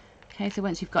 Okay, so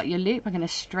once you've got your loop, I'm going to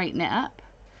straighten it up.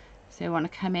 So I want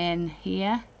to come in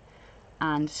here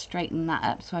and straighten that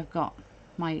up, so I've got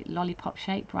my lollipop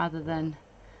shape rather than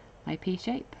my P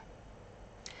shape.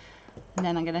 And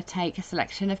then I'm going to take a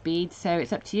selection of beads. So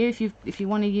it's up to you. If you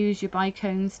want to use your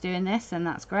bicones doing this, then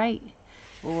that's great.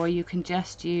 Or you can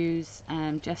just use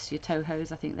just your toe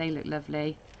hose. I think they look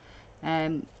lovely.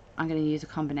 I'm going to use a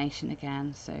combination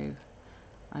again. So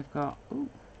I've got, ooh,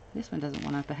 this one doesn't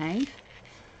want to behave.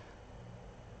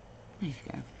 There you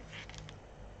go.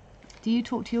 Do you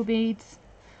talk to your beads?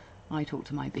 I talk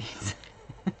to my beads.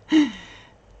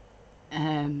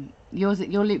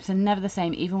 Your loops are never the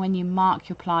same, even when you mark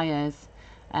your pliers.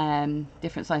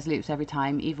 Different size loops every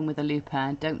time, even with a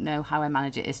looper. Don't know how I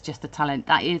manage it. It's just a talent.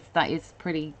 That is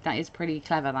pretty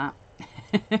clever. That.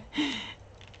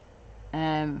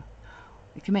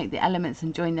 You can make the elements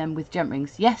and join them with jump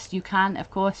rings. Yes, you can. Of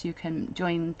course, you can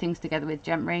join things together with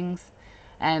jump rings.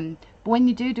 But when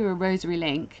you do a rosary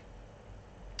link,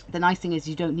 the nice thing is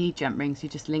you don't need jump rings. You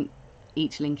just link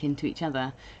each link into each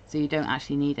other, so you don't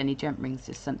actually need any jump rings.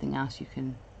 Just something else you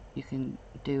can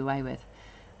do away with.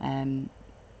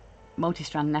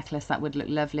 Multi-strand necklace, that would look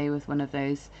lovely with one of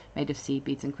those made of seed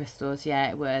beads and crystals. Yeah,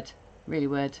 it would, really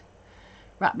would.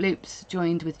 Wrap loops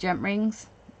joined with jump rings.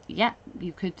 Yeah,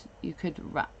 you could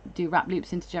do wrap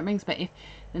loops into jump rings, but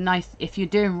if you're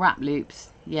doing wrap loops,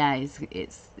 yeah,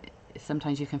 it's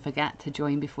sometimes you can forget to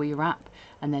join before you wrap,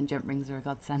 and then jump rings are a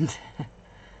godsend.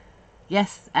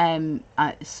 Yes,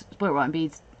 Spoilt Rotten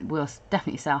Beads will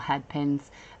definitely sell head pins,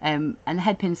 and the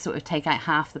head pins sort of take out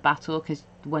half the battle, because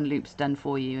one loop's done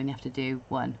for you and you have to do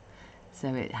one,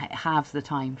 so it halves the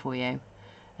time for you.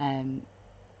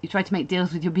 You try to make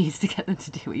deals with your beads to get them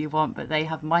to do what you want, but they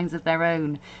have minds of their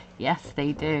own. Yes,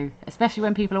 they do. Especially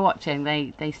when people are watching,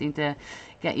 they seem to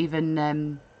get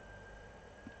even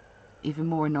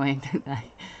more annoying, don't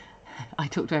they? I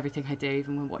talk to everything I do,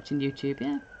 even when watching YouTube.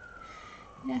 Yeah.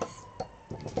 Yes.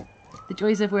 The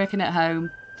joys of working at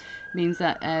home means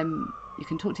that you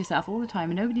can talk to yourself all the time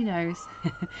and nobody knows.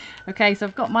 Okay, so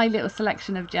I've got my little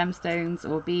selection of gemstones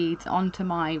or beads onto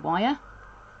my wire.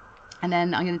 And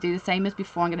then I'm going to do the same as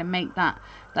before. I'm going to make that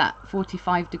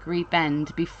 45-degree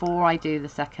bend before I do the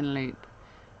second loop.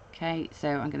 Okay, so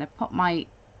I'm going to put my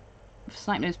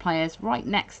snipe nose pliers right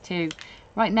next to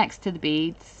the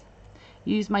beads.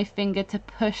 Use my finger to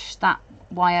push that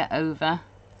wire over.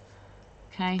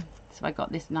 Okay, so I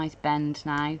got this nice bend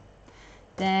now.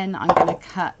 Then I'm going to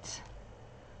cut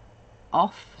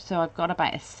off. So I've got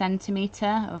about 1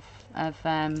 centimetre of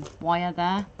wire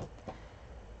there.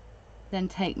 then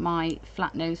take my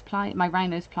flat nose pliers, my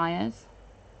round nose pliers,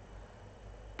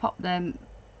 pop them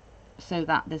so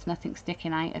that there's nothing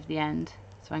sticking out of the end.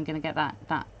 So I'm going to get that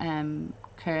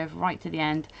curve right to the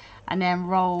end, and then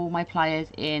roll my pliers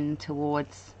in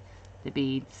towards the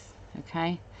beads.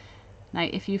 Okay, now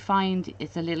if you find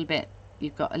it's a little bit,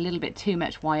 you've got a little bit too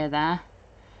much wire there,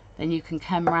 then you can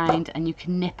come round and you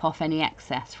can nip off any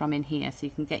excess from in here. So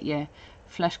you can get your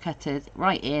flush cutters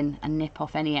right in and nip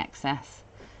off any excess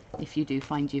if you do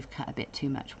find you've cut a bit too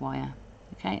much wire.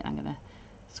 Okay, I'm going to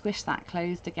squish that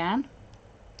closed again.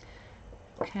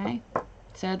 Okay,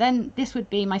 so then this would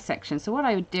be my section. So what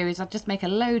I would do is I'd just make a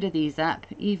load of these up,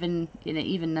 even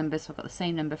numbers, so I've got the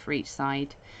same number for each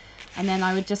side, and then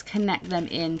I would just connect them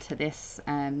into this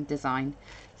design.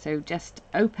 So just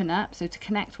open up. So to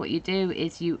connect, what you do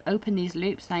is you open these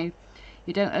loops. Now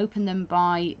you don't open them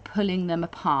by pulling them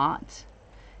apart,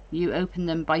 you open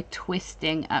them by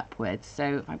twisting upwards.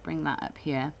 So if I bring that up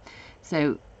here,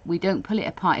 so we don't pull it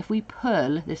apart. If we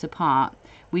pull this apart,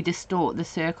 we distort the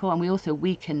circle, and we also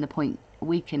weaken the point,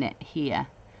 weaken it here.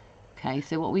 Okay,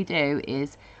 so what we do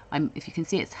is, if you can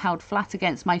see, it's held flat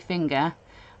against my finger,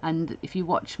 and if you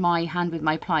watch my hand with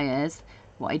my pliers,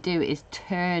 what I do is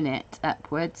turn it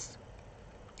upwards.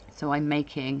 So I'm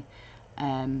making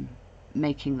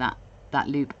that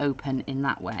loop open in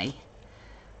that way,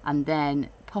 and then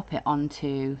pop it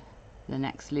onto the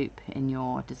next loop in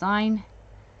your design,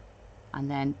 and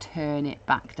then turn it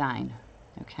back down.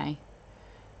 Okay,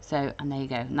 so, and there you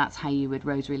go, and that's how you would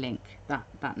rosary link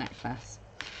that necklace.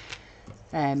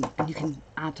 And you can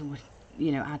add,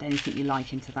 add anything you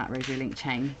like into that rosary link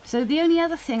chain. So the only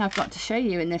other thing I've got to show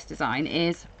you in this design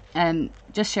is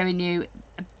just showing you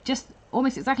just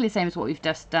almost exactly the same as what we've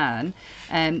just done.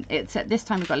 Except this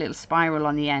time we've got a little spiral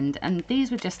on the end, and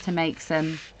these were just to make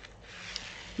some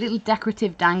little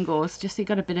decorative dangles, just so you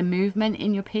got a bit of movement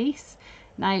in your piece.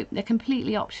 Now they're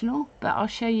completely optional, but I'll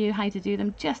show you how to do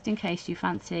them just in case you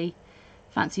fancy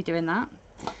doing that.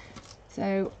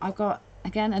 So I've got,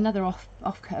 again, another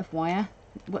offcut of wire.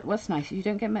 What's nice is you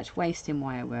don't get much waste in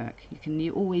wire work.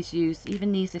 You always use,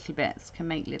 even these little bits can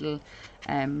make little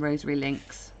rosary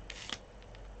links.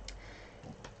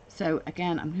 So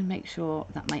again, I'm going to make sure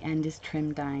that my end is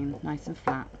trimmed down nice and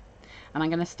flat, and I'm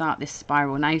going to start this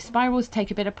spiral. Now spirals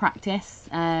take a bit of practice.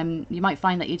 You might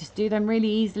find that you just do them really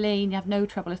easily and you have no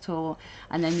trouble at all,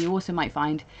 and then you also might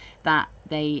find that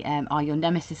they are your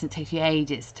nemesis and take you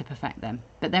ages to perfect them,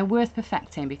 but they're worth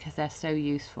perfecting because they're so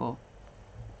useful.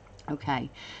 Okay,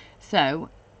 so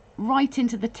right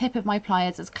into the tip of my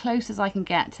pliers, as close as I can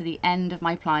get to the end of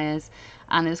my pliers,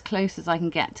 and as close as I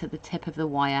can get to the tip of the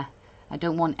wire. I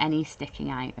don't want any sticking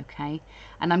out. Okay,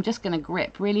 and I'm just going to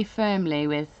grip really firmly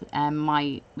with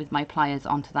my pliers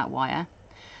onto that wire,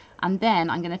 and then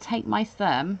I'm going to take my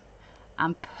thumb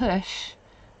and push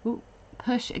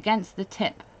against the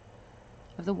tip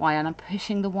of the wire, and I'm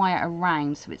pushing the wire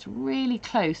around so it's really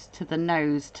close to the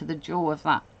nose, to the jaw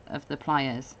of the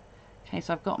pliers. Okay,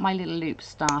 so I've got my little loop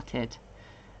started,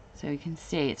 so you can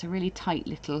see it's a really tight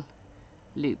little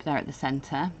loop there at the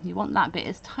center. You want that bit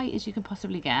as tight as you can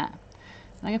possibly get.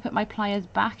 I'm going to put my pliers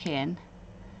back in,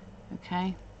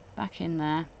 okay, back in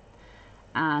there,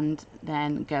 and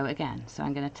then go again. So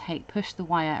I'm going to push the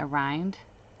wire around,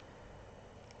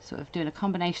 sort of doing a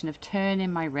combination of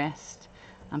turning my wrist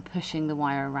and pushing the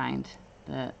wire around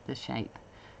the shape.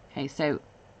 Okay, so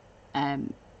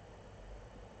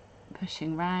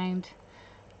pushing round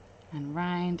and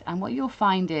round, and what you'll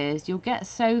find is you'll get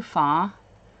so far,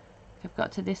 I've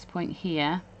got to this point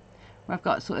here where I've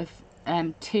got sort of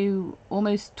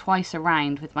almost twice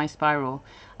around with my spiral,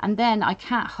 and then I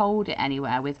can't hold it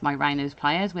anywhere with my round nose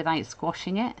pliers without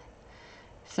squashing it.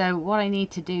 So what I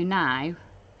need to do now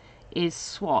is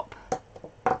swap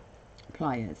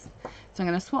pliers. So I'm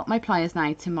going to swap my pliers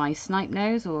now to my snipe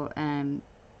nose, or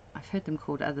I've heard them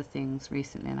called other things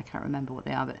recently and I can't remember what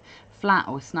they are, but flat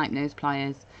or snipe nose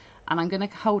pliers, and I'm going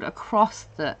to hold across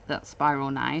that spiral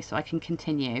now so I can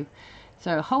continue.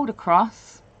 So hold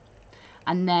across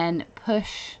and then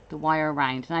push the wire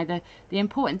around. Now the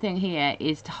important thing here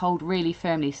is to hold really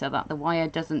firmly so that the wire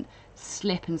doesn't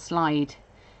slip and slide.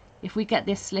 If we get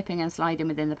this slipping and sliding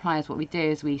within the pliers, what we do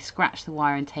is we scratch the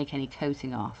wire and take any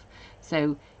coating off.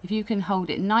 So if you can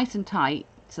hold it nice and tight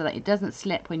so that it doesn't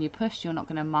slip when you push, you're not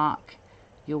going to mark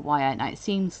your wire. Now it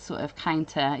seems sort of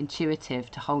counterintuitive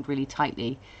to hold really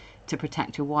tightly to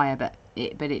protect your wire, but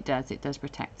it does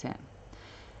protect it.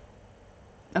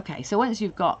 Okay, so once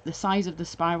you've got the size of the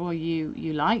spiral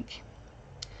you like,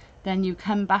 then you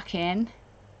come back in,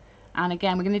 and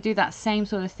again we're going to do that same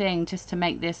sort of thing just to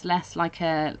make this less like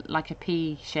a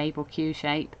P shape or Q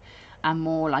shape, and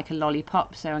more like a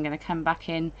lollipop. So I'm going to come back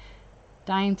in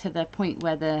down to the point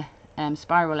where the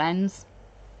spiral ends,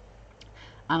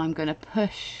 and I'm going to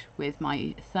push with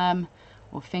my thumb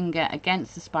or finger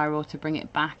against the spiral to bring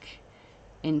it back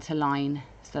into line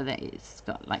so that it's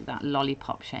got like that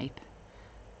lollipop shape.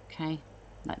 Okay,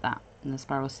 like that, and the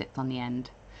spiral sits on the end.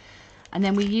 And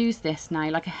then we use this now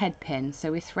like a head pin,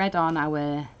 so we thread on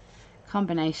our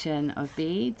combination of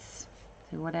beads,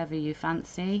 so whatever you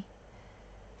fancy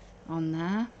on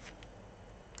there.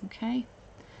 Okay,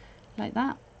 like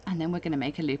that. And then we're going to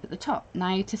make a loop at the top.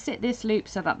 Now to sit this loop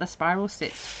so that the spiral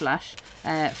sits flat,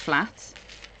 so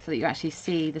that you actually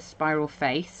see the spiral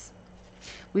face,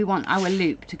 we want our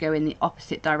loop to go in the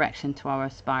opposite direction to our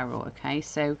spiral. Okay,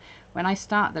 so when I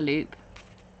start the loop,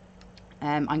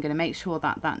 I'm going to make sure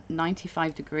that that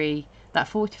 45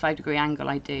 degree angle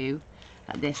I do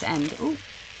at this end, oh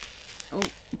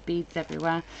beads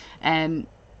everywhere, I'm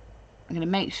going to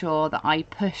make sure that I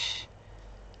push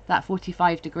that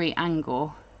 45 degree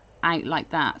angle out like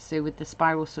that, so with the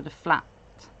spiral sort of flat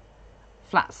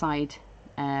side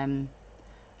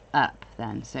up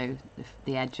then, so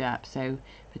the edge up. So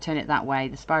if I turn it that way,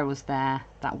 the spiral's there,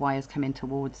 that wire's coming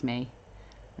towards me.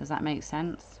 Does that make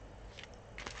sense?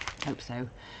 Hope so.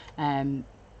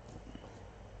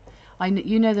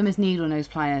 You know them as needle nose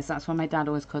pliers. That's what my dad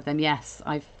always called them. Yes,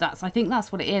 I think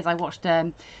that's what it is. I watched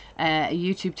a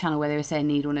YouTube channel where they were saying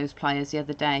needle nose pliers the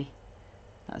other day.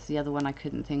 That's the other one I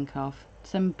couldn't think of.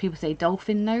 Some people say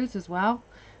dolphin nose as well.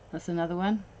 That's another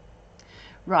one.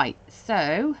 Right,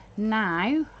 so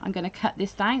now I'm going to cut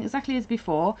this down exactly as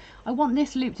before. I want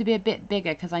this loop to be a bit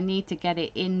bigger because I need to get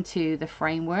it into the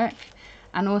framework,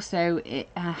 and also it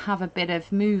have a bit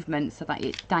of movement so that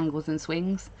it dangles and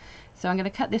swings. So I'm going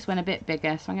to cut this one a bit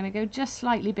bigger. So I'm going to go just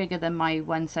slightly bigger than my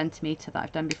 1 centimetre that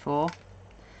I've done before,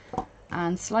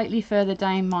 and slightly further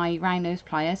down my round nose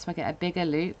plier so I get a bigger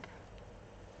loop,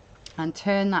 and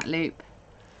turn that loop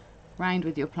round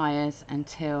with your pliers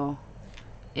until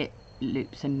it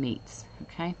loops and meets.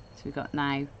 Okay, so we've got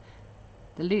now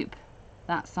the loop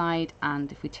that side,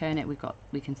 and if we turn it,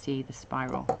 we can see the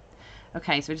spiral.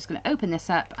 Okay, so we're just going to open this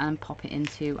up and pop it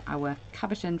into our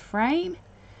cabochon frame.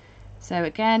 So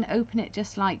again, open it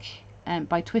just like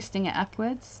by twisting it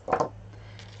upwards,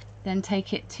 then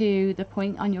take it to the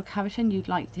point on your cabochon you'd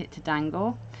like it to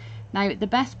dangle. Now the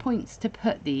best points to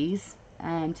put these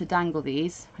to dangle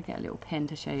these, I get a little pin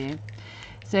to show you.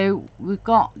 So we've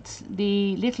got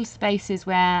the little spaces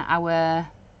where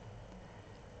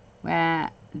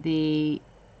the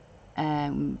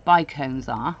bicones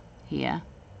are here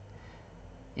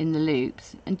in the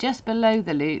loops, and just below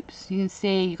the loops you can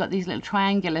see you've got these little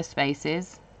triangular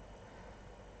spaces,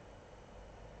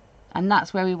 and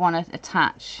that's where we want to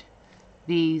attach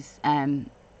these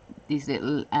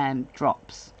little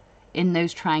drops in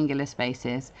those triangular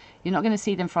spaces. You're not going to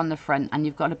see them from the front, and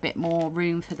you've got a bit more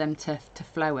room for them to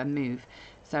flow and move.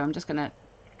 So I'm just going to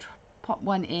pop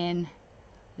one in,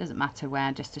 doesn't matter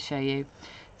where, just to show you.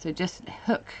 So just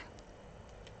hook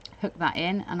that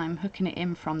in, and I'm hooking it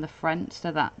in from the front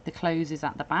so that the close is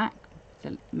at the back,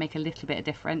 to make a little bit of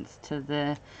difference to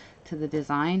the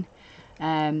design,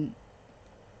 and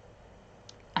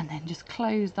then just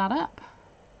close that up,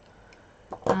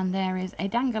 and there is a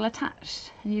dangle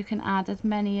attached, and you can add as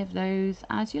many of those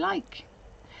as you like.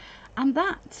 And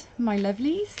that, my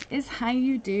lovelies, is how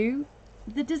you do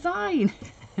the design.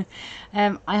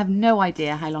 I have no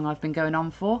idea how long I've been going on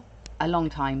for. A long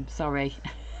time, sorry.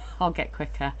 I'll get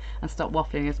quicker and stop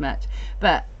waffling as much,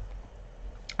 but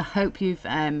I hope you've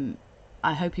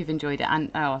enjoyed it.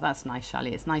 And oh, that's nice,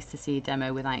 Shally. It's nice to see a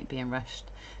demo without being rushed.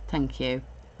 Thank you.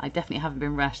 I definitely haven't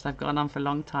been rushed. I've gone on for a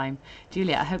long time.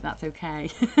 Juliet, I hope that's okay.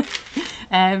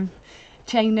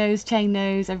 Chain nose.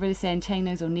 Everybody's saying chain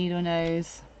nose or needle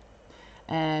nose.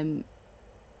 The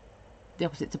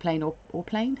opposite to plain or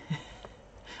plain.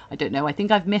 I don't know. I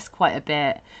think I've missed quite a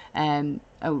bit.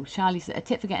 Oh, Charlie said a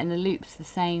tip for getting the loops the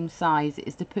same size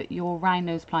is to put your round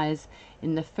nose pliers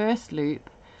in the first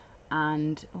loop,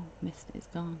 and oh, missed it, it's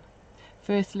gone.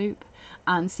 First loop,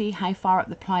 and see how far up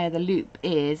the plier the loop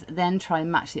is, then try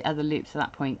and match the other loops at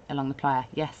that point along the plier.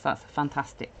 Yes, that's a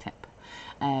fantastic tip.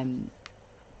 I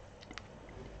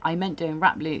meant doing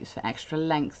wrap loops for extra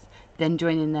length, then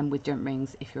joining them with jump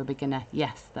rings if you're a beginner.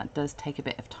 Yes, that does take a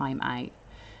bit of time out.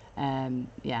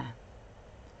 Yeah.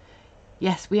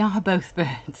 Yes, we are both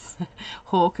birds.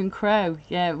 Hawk and crow.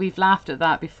 Yeah, we've laughed at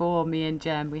that before, me and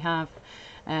Gem. We have.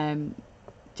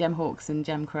 Gem Hawks and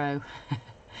Gem Crow.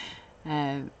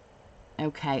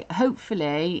 Okay,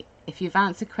 hopefully if you've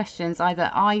answered questions, either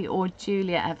I or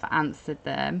Juliet have answered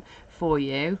them for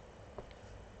you,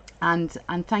 and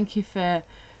thank you for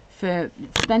for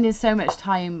spending so much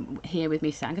time here with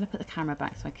me. So I'm going to put the camera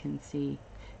back so I can see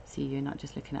you, not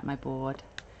just looking at my board.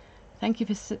 Thank you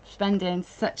for spending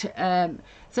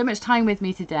so much time with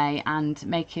me today and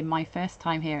making my first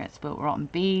time here at Spoilt Rotten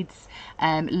Beads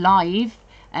live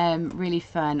really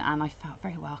fun, and I felt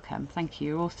very welcome. Thank you.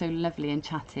 You're all so lovely and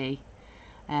chatty.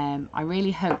 I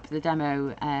really hope the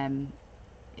demo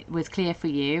was clear for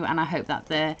you, and I hope that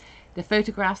the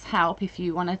photographs help. If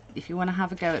you want to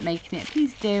have a go at making it,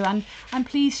 please do, and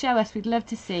please show us. We'd love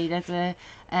to see. There's a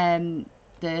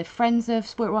the Friends of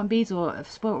Spoilt Rotten Beads or of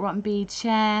Spoilt Rotten Beads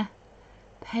share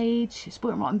page,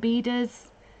 Spoilt Rotten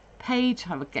Beaders page.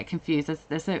 I would get confused.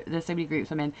 There's so many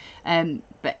groups I'm in.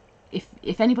 But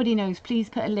if anybody knows, please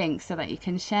put a link so that you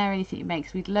can share anything you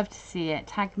make. We'd love to see it.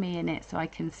 Tag me in it so I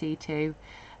can see too.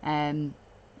 I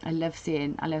love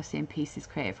seeing pieces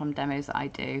created from demos that I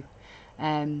do.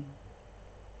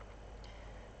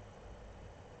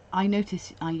 I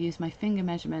notice I use my finger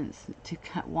measurements to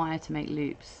cut wire to make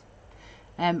loops.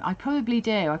 I probably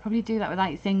do. I probably do that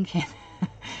without thinking.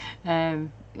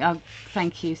 Oh,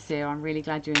 thank you, Sue. I'm really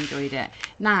glad you enjoyed it.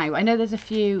 Now, I know there's a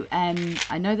few.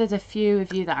 I know there's a few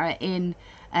of you that are in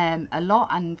a lot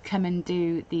and come and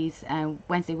do these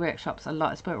Wednesday workshops a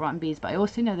lot at Spoilt Rotten Beads. But I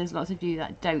also know there's lots of you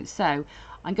that don't. So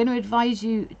I'm going to advise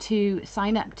you to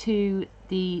sign up to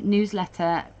the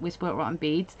newsletter with Spoilt Rotten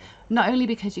Beads. Not only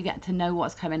because you get to know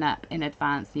what's coming up in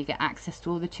advance, you get access to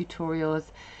all the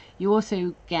tutorials. You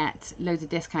also get loads of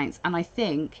discounts, and I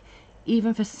think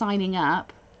even for signing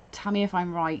up, tell me if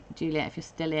I'm right, Juliet, if you're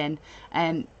still in,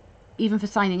 even for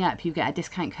signing up you get a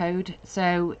discount code.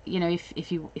 So you know,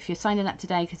 if you're signing up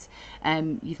today because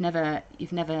you've never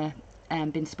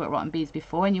been to Spoilt Rotten Beads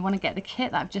before and you want to get the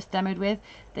kit that I've just demoed with,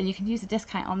 then you can use a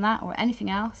discount on that or anything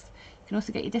else. You can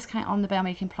also get your discount on the bell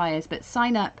making pliers, but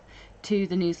sign up to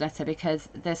the newsletter because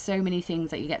there's so many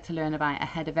things that you get to learn about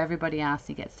ahead of everybody else.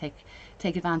 You get to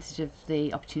take advantage of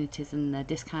the opportunities and the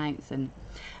discounts and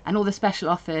all the special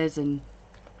offers and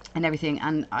everything,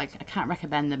 and I can't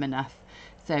recommend them enough.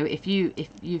 So if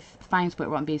you've found Spoilt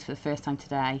Rotten Beads for the first time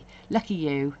today, lucky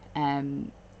you.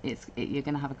 You're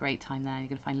going to have a great time there. You're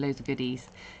going to find loads of goodies.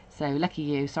 So lucky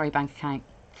you. Sorry, bank account.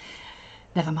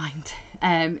 Never mind.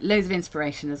 Loads of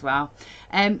inspiration as well.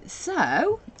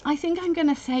 So I think I'm going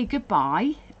to say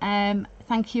goodbye.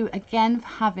 Thank you again for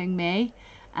having me.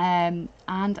 And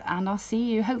I'll see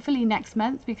you hopefully next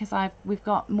month because we've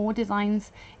got more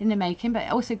designs in the making, but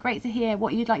also great to hear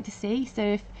what you'd like to see.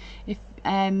 So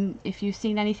if you've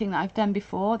seen anything that I've done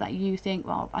before that you think,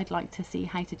 well, I'd like to see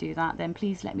how to do that, then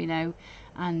please let me know,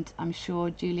 and I'm sure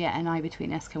Juliet and I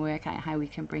between us can work out how we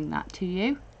can bring that to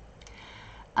you.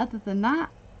 Other than that,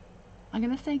 I'm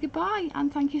going to say goodbye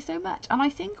and thank you so much, and I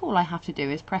think all I have to do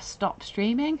is press stop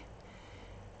streaming.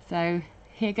 So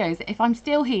here goes. If I'm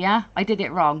still here, I did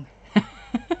it wrong.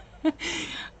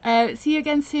 See you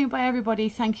again soon. Bye everybody.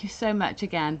 Thank you so much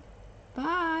again.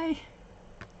 Bye.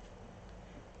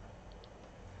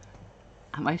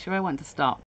 Am I sure I want to stop?